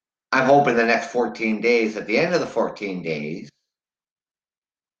 I'm hoping the next 14 days, at the end of the 14 days,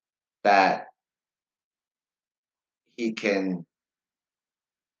 that he can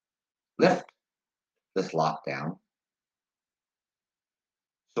lift this lockdown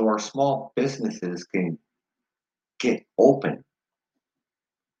so our small businesses can get open.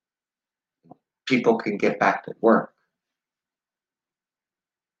 People can get back to work.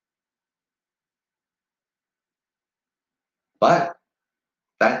 But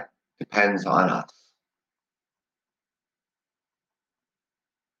that depends on us.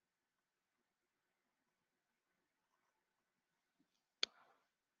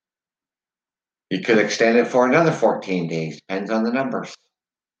 You could extend it for another 14 days, depends on the numbers.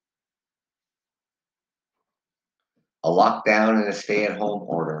 A lockdown and a stay at home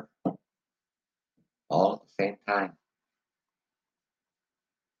order, all at the same time.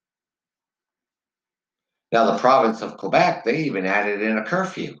 Now, the province of Quebec, they even added in a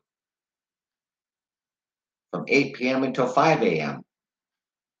curfew from 8 p.m. until 5 a.m.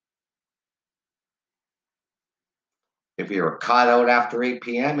 If you were caught out after 8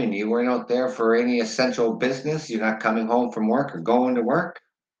 p.m. and you weren't out there for any essential business, you're not coming home from work or going to work,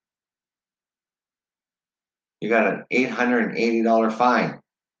 you got an $880 fine.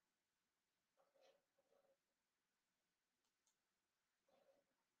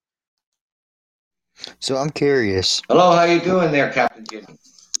 So I'm curious. Hello, how you doing there, Captain Jimmy?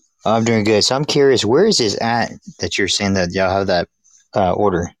 I'm doing good. So I'm curious. Where is this at that you're saying that y'all have that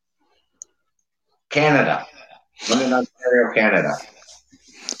order? Canada. I'm in Ontario, Canada.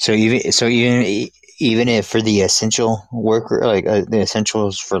 So even if for the essential worker, like the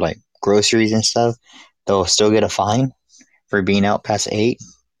essentials for like groceries and stuff, they'll still get a fine for being out past 8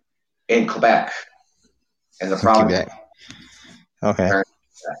 In Quebec, in the in province of Quebec. Okay. Ontario.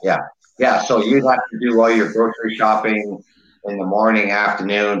 Yeah. Yeah. So you'd have to do all your grocery shopping in the morning,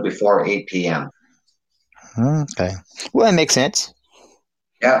 afternoon, before 8 p.m. Okay. Well, it makes sense.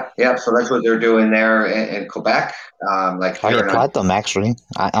 Yeah. Yeah. So that's what they're doing there in Quebec. Like I here in applaud them actually.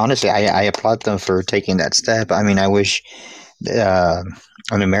 Honestly, I applaud them for taking that step. I mean, I wish uh,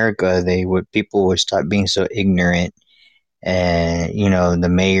 in America they would people would stop being so ignorant, and the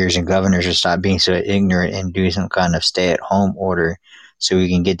mayors and governors should stop being so ignorant and do some kind of stay-at-home order so we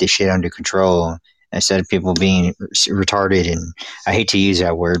can get this shit under control instead of people being retarded. And I hate to use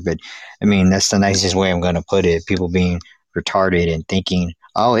that word, but I mean that's the nicest way I'm going to put it. People being retarded and thinking,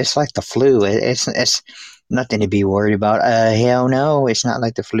 oh, it's like the flu. It's nothing to be worried about. Hell no, it's not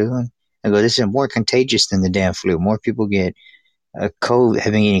like the flu. I go, this is more contagious than the damn flu. More people get COVID,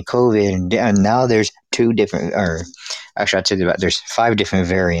 having any COVID, and now there's two different, or actually, I took it about there's 5 different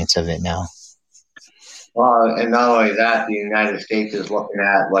variants of it now. And not only that, the United States is looking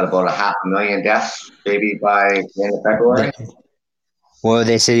at what about a 500,000 deaths, maybe by the end of February. Well,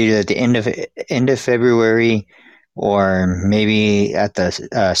 they said either at the end of February, or maybe at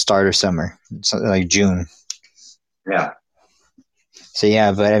the start of summer, so like June. Yeah, So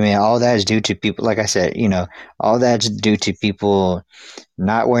yeah, but I mean, all that is due to people. Like I said, all that's due to people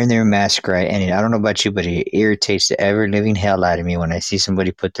not wearing their mask right. And I don't know about you, but it irritates the ever living hell out of me when I see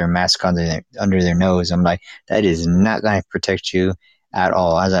somebody put their mask under their nose. I'm like, that is not going to protect you at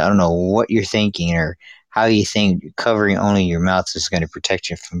all. I don't know what you're thinking or how you think covering only your mouth is going to protect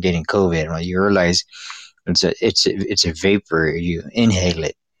you from getting COVID. Well, you realize it's a vapor. You inhale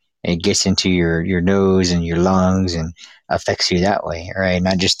it. And it gets into your nose and your lungs and affects you that way, right?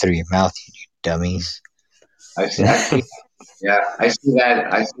 Not just through your mouth, you dummies. I see. I see. Yeah, I see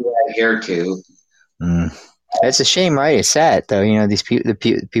that. I see that here too. Mm. It's a shame, right? It's sad though. These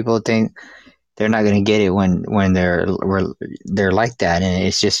people think they're not going to get it when they're like that, and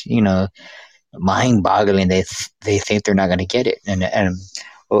it's just mind-boggling. They think they're not going to get it, and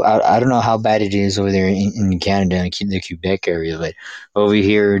well, I don't know how bad it is over there in Canada, in the Quebec area, but over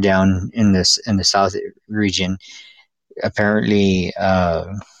here down in the south region, apparently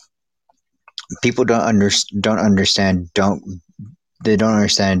people don't understand don't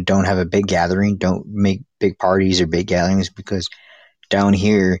understand, don't have a big gathering, don't make big parties or big gatherings, because down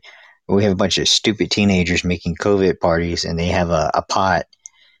here we have a bunch of stupid teenagers making COVID parties, and they have a pot.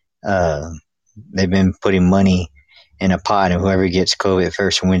 Uh, they've been putting money in a pot, and whoever gets COVID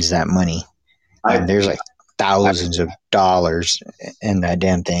first wins that money. And I, there's like I thousands of dollars in that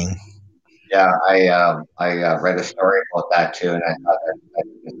damn thing. yeah, I read a story about that too, and I thought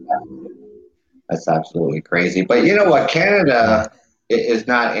that's absolutely crazy. But you know what? Yeah, Canada is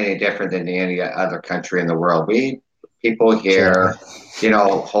not any different than any other country in the world. We people sure. here,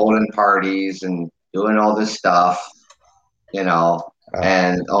 holding parties and doing all this stuff, Uh,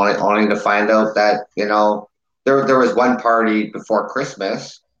 and only to find out that there was one party before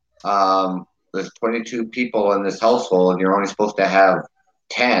Christmas. There's 22 people in this household. You're only supposed to have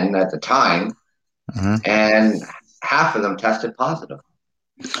 10 at the time, mhm. and half of them tested positive.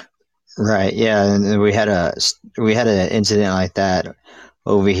 Right. Yeah. And we had an incident like that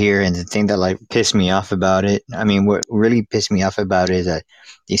over here, and the thing that like pissed me off about it, I mean, what really pissed me off about it is that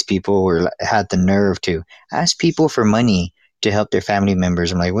these people had the nerve to ask people for money to help their family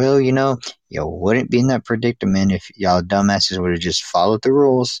members. I'm like, well, you wouldn't be in that predicament if y'all dumbasses would have just followed the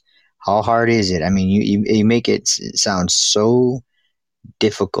rules. How hard is it? I mean, you make it sound so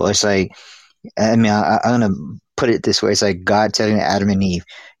difficult. It's like, I mean, I'm gonna put it this way: it's like God telling Adam and Eve,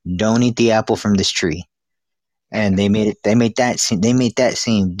 "Don't eat the apple from this tree," and they made that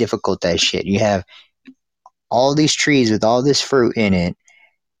seem difficult as shit. You have all these trees with all this fruit in it,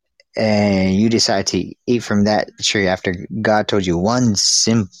 and you decide to eat from that tree after God told you one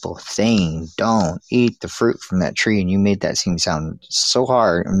simple thing: don't eat the fruit from that tree, and you made that seem sound so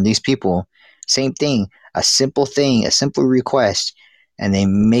hard. And these people, same thing, a simple thing, a simple request, and they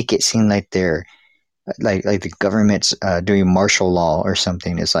make it seem like they're like the government's doing martial law or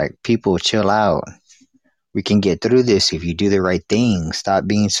something. It's like, people, chill out. We can get through this if you do the right thing. Stop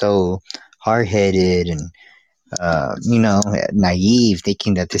being so hard headed and naive,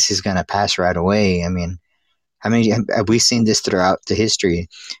 thinking that this is gonna pass right away. I mean, how many have we seen this throughout the history?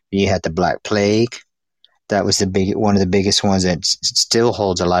 You had the Black Plague. That was one of the biggest ones that still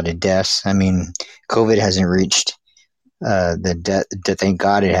holds a lot of deaths. I mean, COVID hasn't reached the death. Thank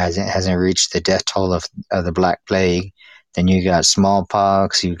God it hasn't reached the death toll of the Black Plague. Then you got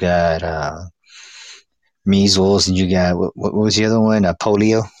smallpox. You got measles, and you got what was the other one?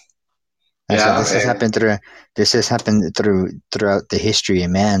 Polio. I said Yeah, this has and happened throughout the history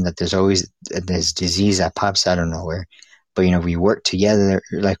of man, that there's always this disease that pops out of nowhere. But we work together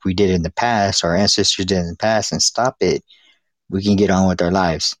like we did in the past, our ancestors did in the past, and stop it. We can get on with our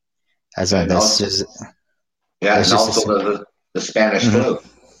lives. and That's also just yeah, that's and just also a, the Spanish mhm. flu.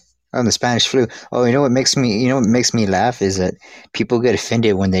 Oh, the Spanish flu. Oh, you know what makes me laugh is that people get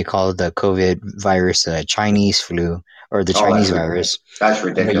offended when they call the COVID virus Chinese flu or the Oh, Chinese virus. that's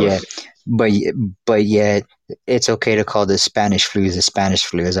But yet, ridiculous. but but yet, it's okay to call the Spanish flu the Spanish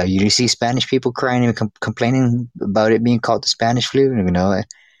flu. Is that you see Spanish people crying and complaining about it being called the Spanish flu?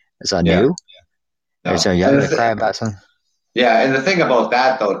 It's not Yeah, new. Or no, so y'all gonna cry about something? yeah, and the thing about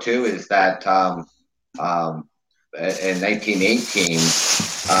that though too is that in 1918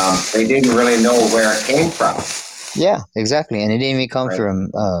 they didn't really know where it came from, Yeah, exactly. And it didn't even come right? from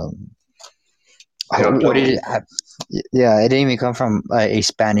what did Till it? Yeah, it didn't even come from a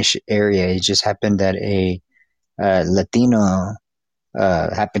Spanish area. It just happened that a Latino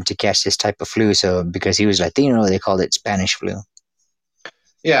happened to catch this type of flu. So because he was Latino, they called it Spanish flu.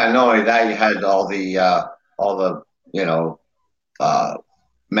 yeah, not only that, you had all the you know uh,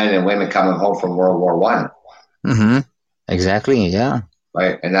 men and women coming home from World War I, Mm-hmm. Exactly. Yeah.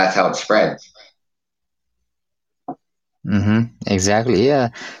 right? And that's how it spread. Mm-hmm. Exactly. Yeah.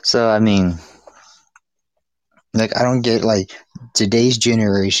 So I mean, like, I don't get, like, today's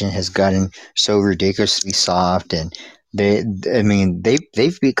generation has gotten so ridiculously soft, and I mean,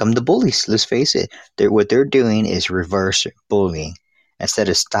 they've become the bullies. Let's face it. What they're doing is reverse bullying. Instead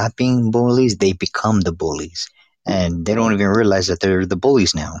of stopping bullies, they become the bullies, and they don't even realize that they're the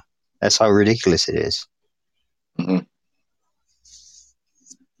bullies now. That's how ridiculous it is. Hmm.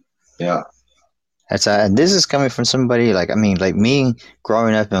 Yeah, And this is coming from somebody, like, I mean, like me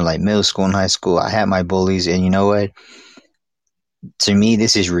growing up in like middle school and high school. I had my bullies, and you know what? To me,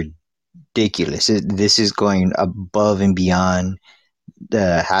 this is ridiculous. This is going above and beyond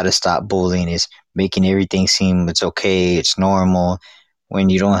how to stop bullying. Is making everything seem it's okay, it's normal, when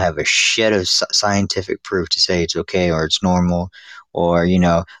you don't have a shed of scientific proof to say it's okay or it's normal, or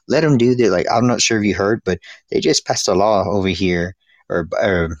let them do that. Like, I'm not sure if you heard, but they just passed a law over here, or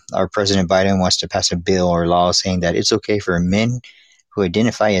our President Biden wants to pass a bill or law saying that it's okay for men who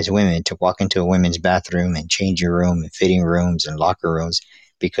identify as women to walk into a women's bathroom and change your room and fitting rooms and locker rooms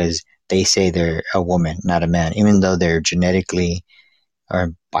because they say they're a woman, not a man, even though they're genetically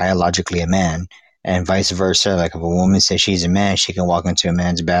or biologically a man, and vice versa. Like, if a woman says she's a man, she can walk into a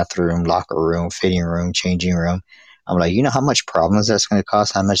man's bathroom, locker room, fitting room, changing room. I'm like, you know how much problems that's going to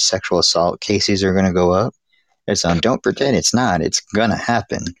cause? How much sexual assault cases are going to go up? It's on. Don't pretend it's not. It's gonna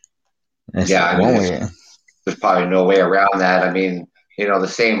happen. And it's yeah. like I mean, one way. there's probably no way around that. I mean, the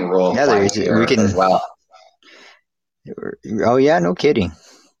same rule Yeah, there applies is. We here as can. well. Oh yeah, no kidding.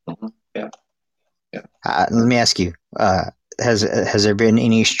 Hmm. Yeah, yeah. Let me ask you. Has there been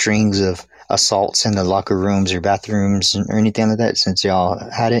any strings of assaults in the locker rooms or bathrooms or anything like that since y'all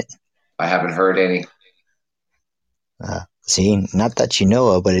had it? I haven't heard any. See, not that you know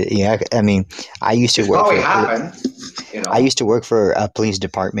of, but yeah, I mean, I used to It's work probably for happened. I used to work for a police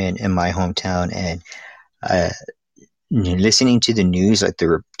department in my hometown, and uh, listening to the news, like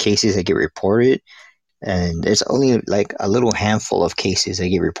cases that get reported, and it's only like a little handful of cases that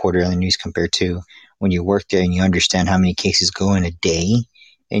get reported on the news compared to when you work there and you understand how many cases go in a day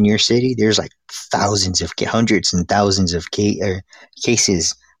in your city. There's like thousands of hundreds and thousands of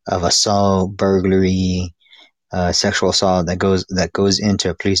cases of assault, burglary, sexual assault that goes into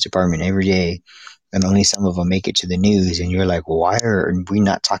a police department every day, and only some of them make it to the news. And you're like, why are we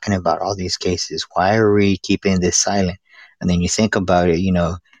not talking about all these cases? Why are we keeping this silent? And then you think about it,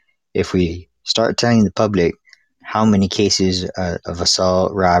 if we start telling the public how many cases of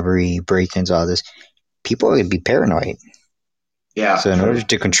assault, robbery, break-ins, all this, people would be paranoid. Yeah, So in true. order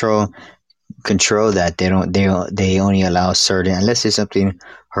to control that, they only allow certain, unless it's something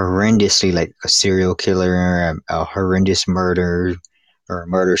horrendously like a serial killer, a horrendous murder, or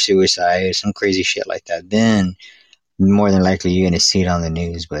murder suicide, some crazy shit like that. Then more than likely you're gonna see it on the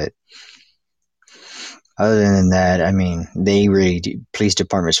news. But other than that, I mean, they really do, police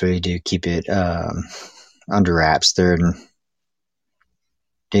departments really do keep it under wraps. They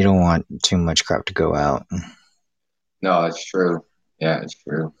don't want too much crap to go out. No, it's true. Yeah, it's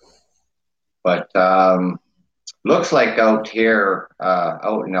true. But looks like out here,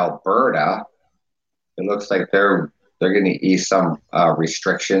 out in Alberta, it looks like they're going to ease some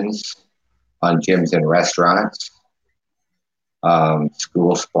restrictions on gyms and restaurants,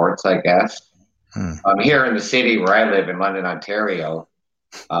 school sports, I guess. Hmm. Here in the city where I live in London, Ontario,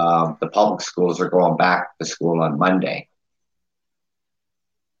 the public schools are going back to school on Monday.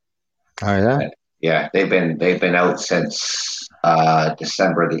 Oh yeah. But, yeah, they've been out since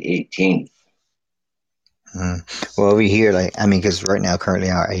December the 18th. Hmm. Well, over here, like I mean, because right now,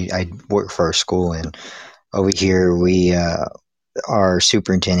 currently, I work for a school, and over here, we our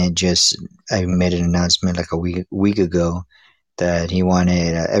superintendent just made an announcement like a week ago that he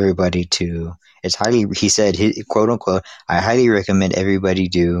wanted everybody to. It's highly. He said, quote unquote, I highly recommend everybody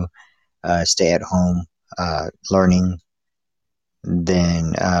do stay at home learning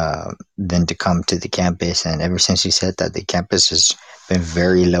than to come to the campus. And ever since he said that, the campus has been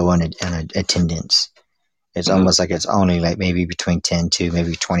very low on attendance. It's Hmm. almost like it's only like maybe between 10 to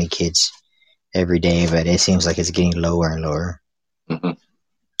maybe 20 kids every day, but it seems like it's getting lower and lower. Hmm.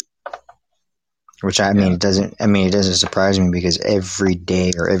 Which I mean, Yeah. it doesn't surprise me because every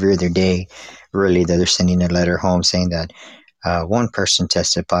day or every other day, really, that they're sending a letter home saying that one person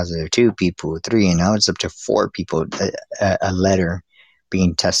tested positive, two people, three, and now it's up to four people. A letter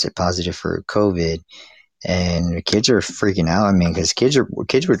being tested positive for COVID, and the kids are freaking out. I mean, because kids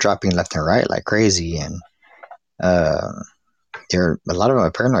were dropping left and right like crazy, and uh, they're a lot of them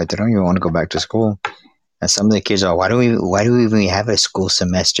are paranoid. They don't even want to go back to school. And some of the kids are, why do we even have a school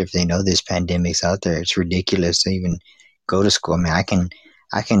semester if they know this pandemic's out there? It's ridiculous to even go to school. I mean,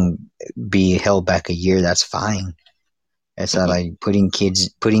 I can be held back a year. That's fine. It's not Hmm. like putting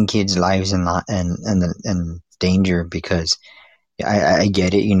kids' lives in danger because I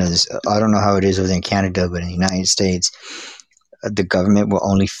get it. I don't know how it is within Canada, but in the United States, the government will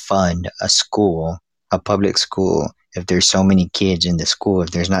only fund a public school, if there's so many kids in the school. If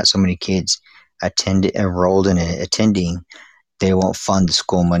there's not so many kids enrolled in it, attending, they won't fund the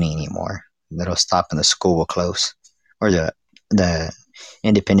school money anymore. That'll stop and the school will close, or the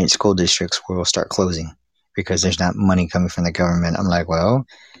independent school districts will start closing because there's not money coming from the government. I'm like, well,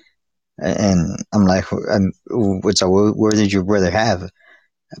 and I'm like, where did you rather have a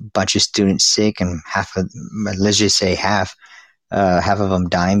bunch of students sick and let's just say half of them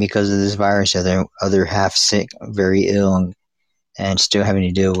dying because of this virus, other half sick, very ill, and still having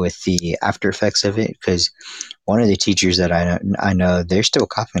to deal with the after effects of it? Because one of the teachers that I know, they're still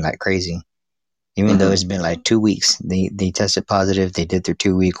coughing like crazy, even though Hmm. it's been like 2 weeks. They tested positive. They did their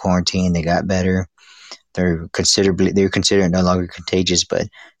 2 week quarantine. They got better. They're considered no longer contagious, but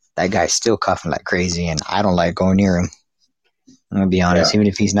that guy's still coughing like crazy, and I don't like going near him. I'm gonna be Yeah. honest. Even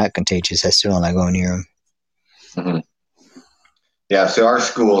if he's not contagious, I still don't like going near him. Hmm. Yeah. So our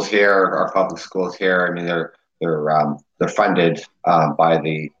schools here, our public schools here, I mean, they're funded by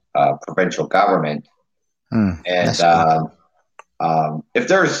the provincial government, and That's good. if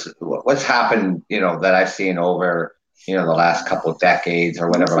there's what's happened, that I've seen over, the last couple of decades or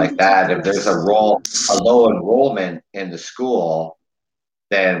whatever like that, if there's a low enrollment in the school,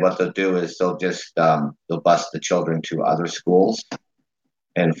 then what they'll do is they'll bus the children to other schools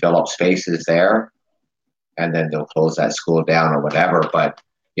and fill up spaces there, and then they'll close that school down or whatever. But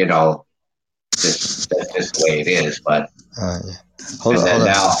you know, that's just the way it is. But Yeah. Hold and on, hold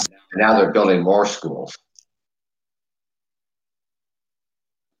then on. now they're building more schools.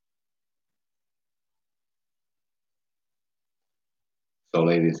 So,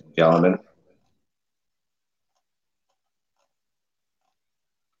 ladies and gentlemen,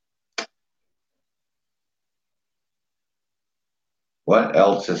 What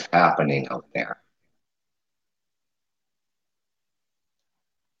else is happening out there?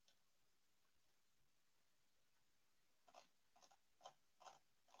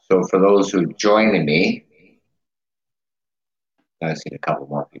 So for those who joining me, I've seen a couple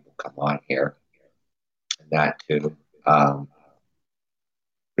more people come on here, and that too. Um,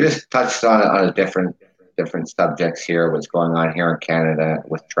 we just touched on a different subjects here. What's going on here in Canada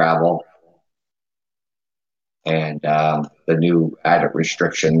with travel and the new added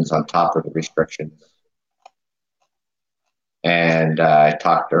restrictions on top of the restrictions. And I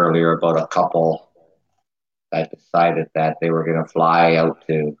talked earlier about a couple that decided that they were going to fly out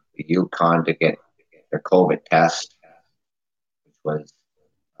to the Yukon to get their COVID test, which was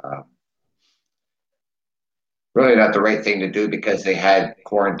um, really not the right thing to do because they had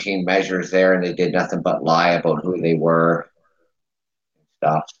quarantine measures there and they did nothing but lie about who they were and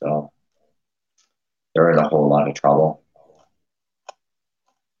stuff. So they're in a whole lot of trouble.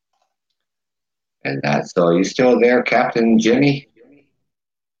 And that. So are you still there, Captain Jimmy?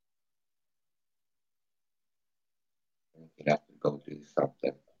 You have to go do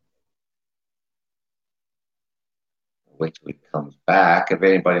something. Wait till he comes back. If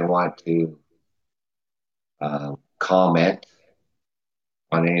anybody wants to comment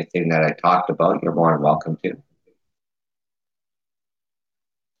on anything that I talked about, you're more than welcome to.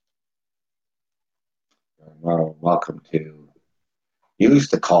 You're more than welcome to use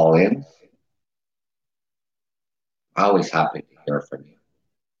the call in. Always happy to hear from you.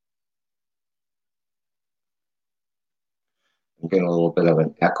 I'm getting a little bit of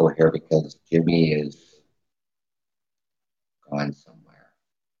an echo here because Jimmy is gone somewhere.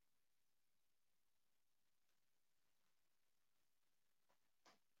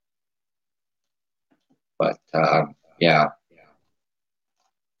 But yeah,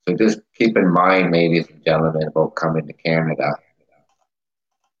 so just keep in mind, ladies and gentlemen, about coming to Canada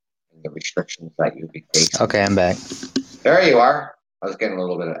and the restrictions that you'll be facing. Okay, I'm back. There you are. I was getting a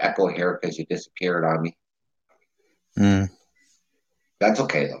little bit of echo here because you disappeared on me. Mm. That's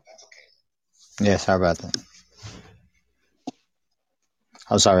okay though. Yeah, sorry about that.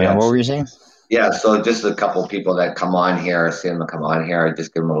 Oh, sorry. What Yes. were you saying? Yeah, so just a couple of people that come on here, see them come on here, I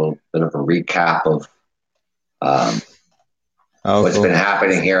just give them a little bit of a recap of um, Oh, what's cool. been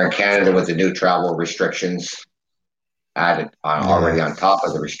happening here in Canada with the new travel restrictions added on Yeah. already on top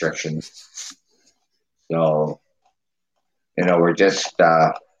of the restrictions. So, we're just,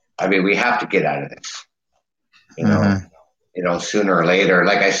 I mean, we have to get out of this, you know, Mm-hmm. sooner or later.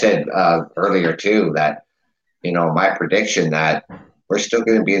 Like I said earlier too, that, my prediction that we're still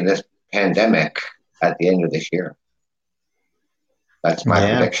going to be in this pandemic at the end of this year. That's my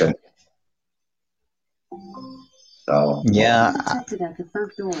Yeah. prediction. So, Yeah.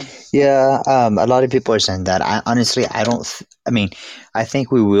 Yeah. A lot of people are saying that. I honestly, I don't. I mean, I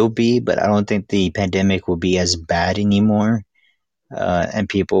think we will be, but I don't think the pandemic will be as bad anymore. And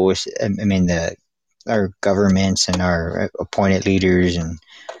people wish. I mean, the our governments and our appointed leaders and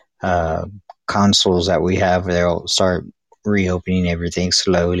uh, consuls that we have, they'll start reopening everything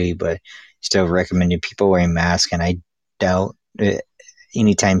slowly, but still recommending people wearing masks. And I doubt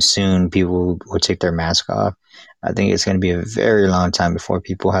anytime soon people will take their mask off. I think it's going to be a very long time before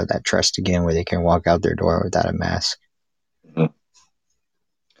people have that trust again where they can walk out their door without a mask.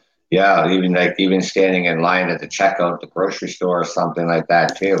 yeah, even standing in line at the checkout, the grocery store, or something like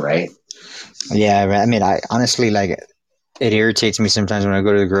that too, right? Yeah, I mean, I honestly like it irritates me sometimes when I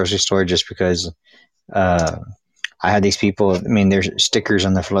go to the grocery store just because uh, I have these people. I mean, there's stickers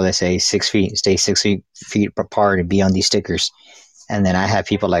on the floor that say 6 feet, stay 6 feet apart, and be on these stickers. And then I have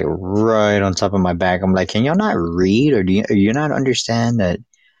people like right on top of my back. I'm like, can y'all not read, or do you not understand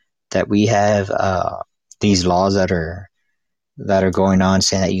that we have these laws that are going on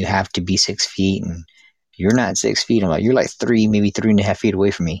saying that you have to be 6 feet, and you're not 6 feet. I'm like, you're like three, maybe 3.5 feet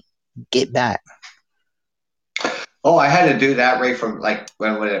away from me. Get back. Oh, I had to do that right from like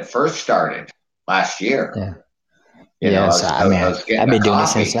when it first started last year. Yeah. I Yes. was I I, mean, I was getting I've a been doing it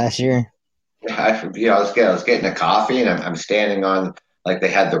since coffee. last year. I was getting a coffee, and I'm standing on like they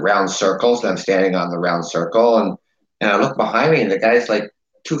had the round circles, and I'm standing on the round circle, and I look behind me, and the guy's like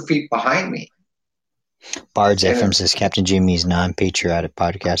 2 feet behind me, Bards FM and says Captain Jimmy is non-patriotic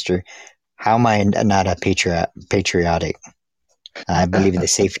podcaster. How am I not a patriotic? I believe in the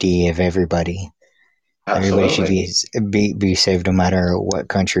safety of everybody. Everybody should absolutely. be safe no matter what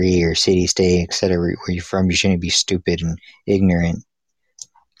country or city, state, etc. Where you're from. You shouldn't be stupid and ignorant.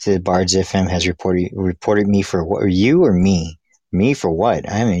 Says Bards FM has reported me for what? You or me? Me for what?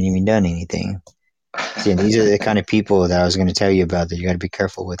 I haven't even done anything. See, and these are the kind of people that I was going to tell you about that you got to be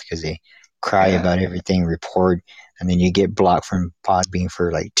careful with because they cry Yeah, about everything, report. and then you get blocked from Podbean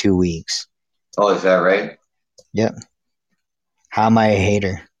for like 2 weeks. Oh, is that right? Yep. How am I a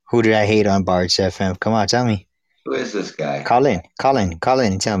hater? Who did I hate on Bards FM? Come on, tell me. Who is this guy? Call in,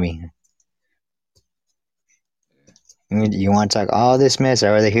 and tell me. You want to talk all this mess? I'd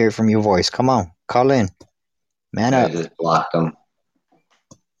rather hear it from your voice. Come on, call in, man I up. just blocked him.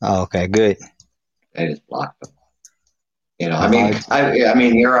 Oh, okay, good. I just blocked him. Uh, I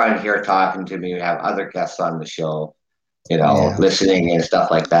mean, you're on here talking to me. We have other guests on the show, yeah, listening and stuff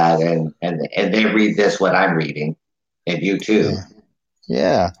like that, and they read this what I'm reading, and you yeah, too,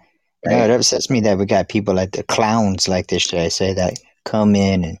 yeah. No, it right? upsets me that we got people like the clowns, like this, should I say, that come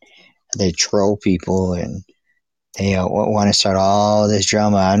in and they troll people and they want to start all this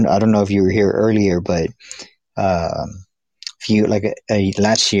drama. I don't know if you were here earlier, but um, if you like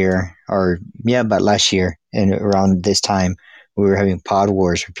last year or yeah, about last year and around this time, we were having pod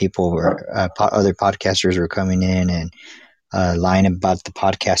wars where people were other podcasters were coming in and lying about the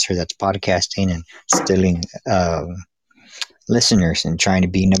podcaster that's podcasting and stealing listeners and trying to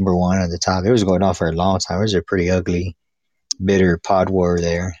be number one at the top. It was going on for a long time. It was a pretty ugly, bitter pod war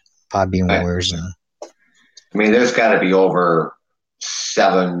there, podbean I, wars, and I mean, there's got to be over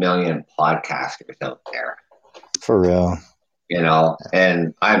 7 million podcasters out there, for real.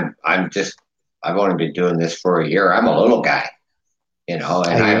 and I've only been doing this for a year. I'm a little guy, I and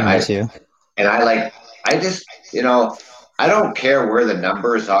hear you, me I too. and I like I just I don't care where the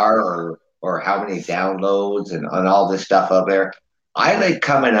numbers are or how many downloads and all this stuff up there. I like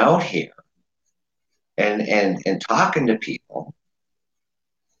coming out here and talking to people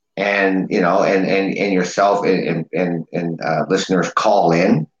and and yourself and listeners call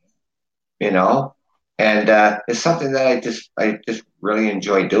in, you know, and it's something that I just really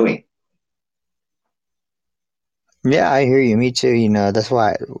enjoy doing. Yeah, I hear you, me too. That's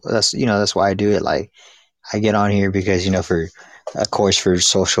why I do it. Like I get on here because for, of course, for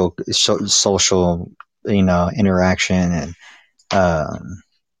social interaction um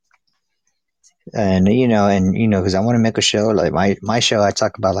and because I want to make a show like my show. I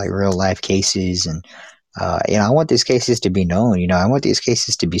talk about like real life cases and I want these cases to be known. I want these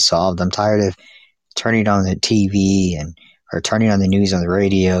cases to be solved. I'm tired of turning on the TV and or turning on the news on the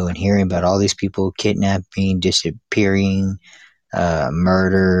radio and hearing about all these people kidnapping, disappearing,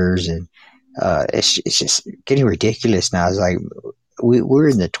 murders, and it's just getting ridiculous now. It's like we're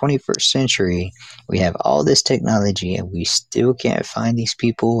in the 21st century. We have all this technology, and we still can't find these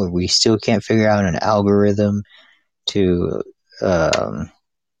people, or we still can't figure out an algorithm to um,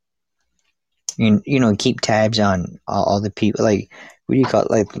 keep tabs on all the people. Like what do you call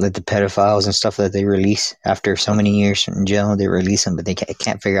it? Like the pedophiles and stuff that they release after so many years in jail. They release them, but they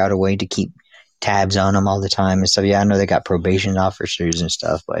can't figure out a way to keep tabs on them all the time and stuff. Yeah, I know they got probation officers and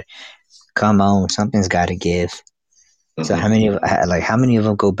stuff, but come on, something's got to give. So Hmm. how many of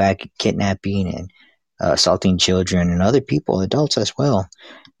them go back kidnapping and assaulting children and other people, adults as well,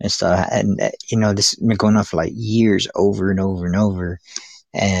 and stuff? And this has been going on for like years, over and over and over.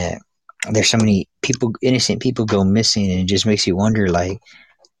 And there's so many people, innocent people, go missing, and it just makes you wonder. Like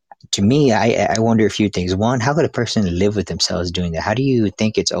to me, I wonder a few things. One, how could a person live with themselves doing that? How do you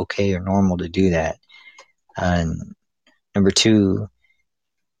think it's okay or normal to do that? And number two,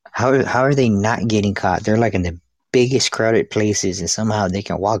 how are they not getting caught? They're like in the biggest crowded places, and somehow they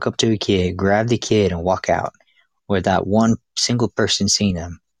can walk up to a kid, grab the kid, and walk out without one single person seeing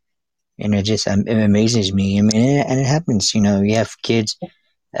them. And it amazes me. I mean, and it happens. You have kids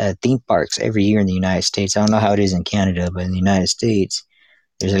theme parks every year in the United States. I don't know how it is in Canada, but in the United States,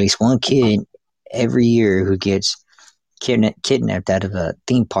 there's at least one kid every year who gets kidnapped out of a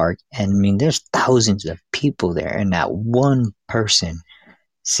theme park. And I mean, there's thousands of people there, and not one person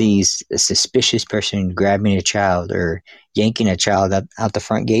sees a suspicious person grabbing a child or yanking a child out the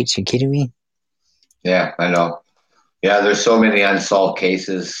front gates. You kidding me? Yeah, I know. Yeah, there's so many unsolved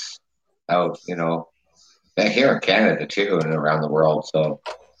cases out, here in Canada too, and around the world. So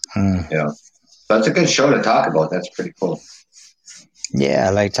Hmm. so it's a good show to talk about. That's pretty cool. Yeah,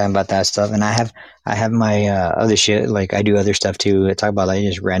 I like talking about that stuff, and I have my other shit. Like I do other stuff too. I talk about like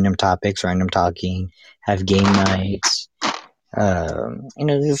just random topics, random talking. Have game nights.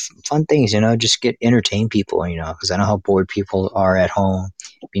 Just fun things. Just get entertain people. Because I know how bored people are at home,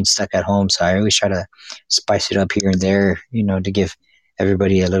 being stuck at home. So I always try to spice it up here and there. To give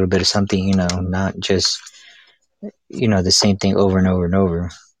everybody a little bit of something. Not just the same thing over and over and over.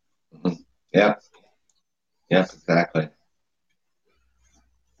 Hmm. Yep, yep, exactly.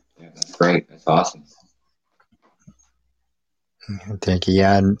 Yeah, that's great. That's awesome. Thank you.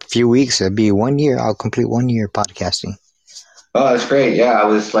 Yeah, in a few weeks, it'll be 1 year. I'll complete 1 year podcasting. Oh, that's great. Yeah, I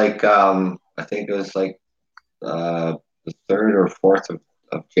was like, I think it was like uh, the 3rd or 4th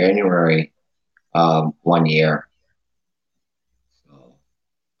of January 1 year. So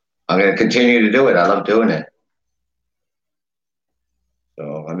I'm going to continue to do it. I love doing it.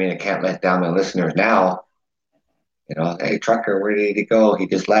 So I mean, I can't let down my listeners now. Hey trucker, where did he go? He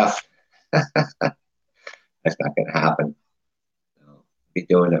just left. That's not going to happen. I'll be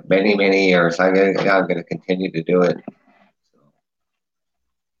doing it many, many years. I'm going to continue to do it. So,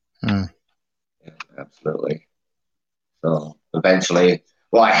 Hmm. yeah, absolutely. So eventually,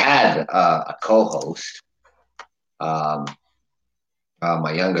 well, I had a co-host, um,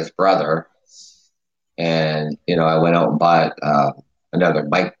 my youngest brother, and I went out and bought another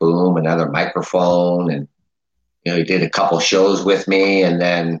mic boom, another microphone, and he did a couple shows with me, and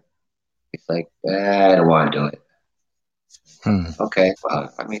then he's like, I don't want to do it. Hmm. Okay,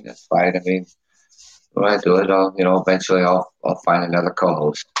 well, I mean that's fine. I mean, when I do it, eventually I'll find another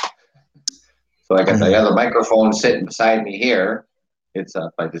co-host. So I got the Hmm. other microphone sitting beside me here. It's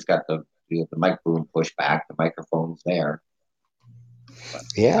I just got the mic boom pushed back. The microphone's there. But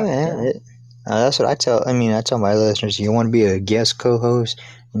Yeah, yeah, man. That's what I tell. I mean, I tell my listeners, you want to be a guest co-host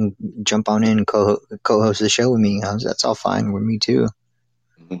and jump on in and co-host the show with me. That's all fine with me too.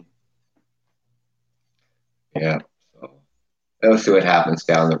 mhm, yeah. So we'll see what happens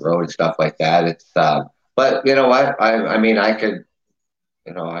down the road and stuff like that. But you know what? I mean, I could,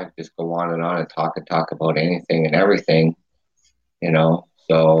 I just go on and talk about anything and everything.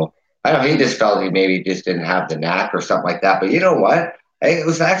 So I don't know. He just felt he maybe just didn't have the knack or something like that. But you know what? It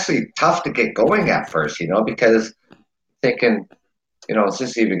was actually tough to get going at first, because thinking, is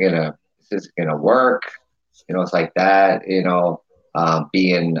this gonna work? It's like that.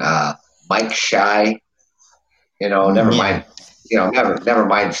 Being mic shy. Never Yeah. mind. Never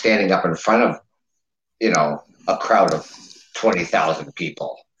mind standing up in front of a crowd of 20,000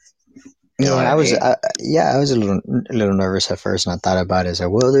 people. You know what Yeah, I mean? I was a little nervous at first, and I thought about it as like,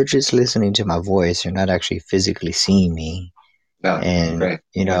 well, they're just listening to my voice; they're not actually physically seeing me. No, And right.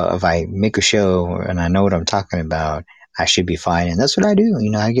 if I make a show and I know what I'm talking about, I should be fine. And that's what I do.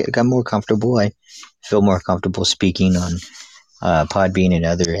 Got more comfortable. I feel more comfortable speaking on Podbean and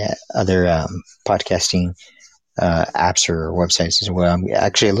other podcasting apps or websites as well. I'm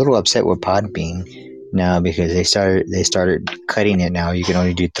actually a little upset with Podbean now because they started cutting it now. You can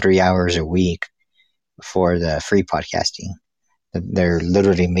only do 3 hours a week for the free podcasting. They're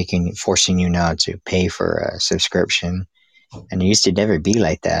literally forcing you now to pay for a subscription, and it used to never be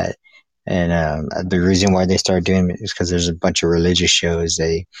like that. And the reason why they started doing it is because there's a bunch of religious shows.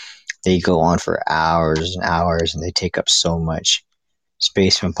 They go on for hours and hours, and they take up so much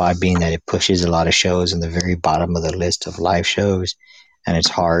space from Podbean that it pushes a lot of shows in the very bottom of the list of live shows, and it's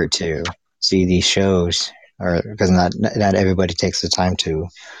hard to see these shows, or because not everybody takes the time to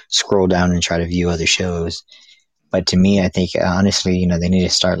scroll down and try to view other shows. But to me, I think honestly, they need to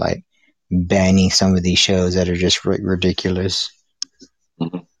start like banning some of these shows that are just ridiculous.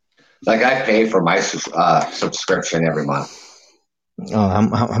 Mhm. Like I pay for my subscription every month. Oh,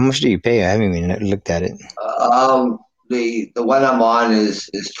 how much do you pay? I haven't even looked at it. Um, the one I'm on is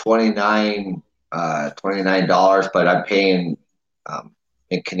 $29, but I'm paying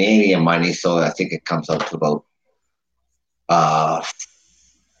in Canadian money, so I think it comes out to about uh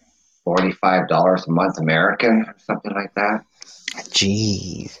 $45 a month American or something like that.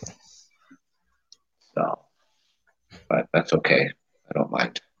 Jeez. So, but that's okay. I don't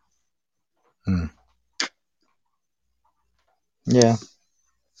mind. Hmm. Yeah.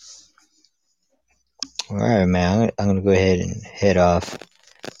 All right, man. I'm gonna go ahead and head off.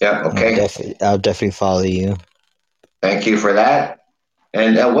 Yeah. And I'll Okay. definitely follow you. Thank you for that.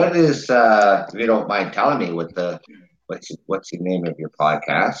 And what is, if you don't mind telling me, what's the name of your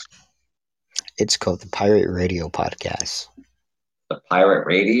podcast? It's called the Pirate Radio Podcast. The Pirate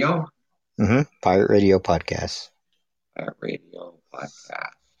Radio. Pirate Radio Podcast. Pirate Radio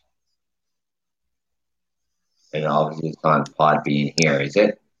podcast. And obviously it's on Podbean here, is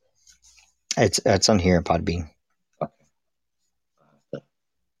it? It's on here in Podbean. Okay.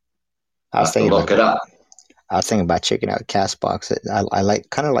 I I'll was have to thinking about look it up. checking out Castbox. I like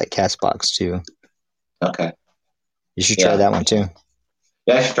kind of like Castbox too. Okay. You should try Yeah. that one too.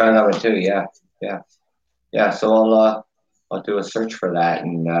 Yeah, I should try that one too. Yeah. Yeah. Yeah. So I'll do a search for that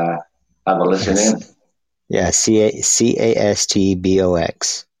and have a listen Yes. in. Yeah,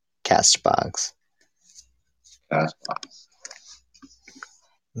 Castbox. Castbox. That's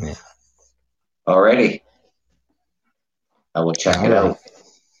Yeah. alrighty. I will check All it right. out.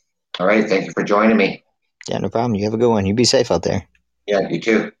 All right. Thank you for joining me. Yeah, no problem. You have a good one. You be safe out there. Yeah, you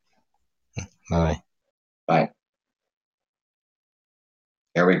too. Bye. Bye.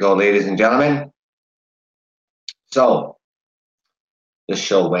 Here we go, ladies and gentlemen. So this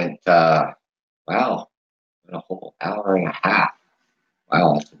show went, wow, a whole hour and a half.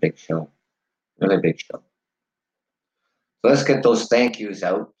 Wow, that's a big show. Really big show. So let's get those thank yous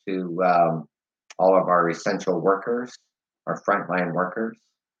out to all of our essential workers, our frontline workers,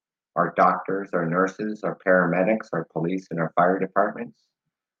 our doctors, our nurses, our paramedics, our police, and our fire departments.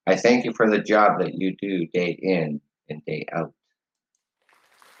 I thank you for the job that you do day in and day out.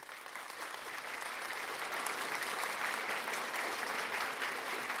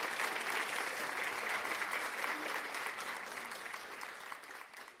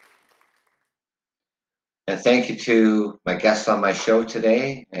 And thank you to my guests on my show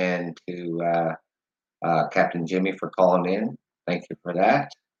today and to Captain Jimmy for calling in. Thank you for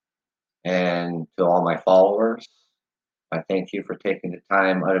that. And to all my followers, I thank you for taking the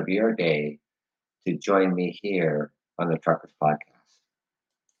time out of your day to join me here on the Truckers Podcast.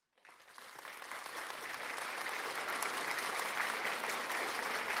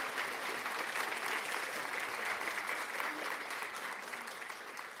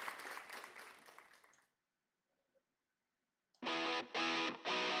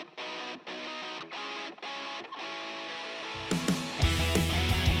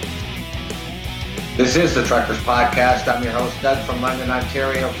 This is the Truckers Podcast. I'm your host, Doug, from London,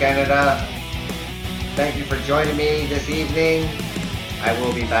 Ontario, Canada. Thank you for joining me this evening. I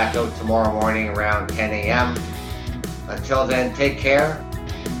will be back out tomorrow morning around 10 a.m. Until then, take care.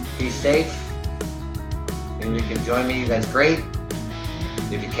 Be safe. And if you can join me, that's great.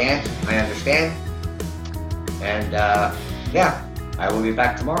 If you can't, I understand. And yeah, I will be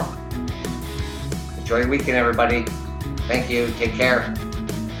back tomorrow. Enjoy your weekend, everybody. Thank you. Take care.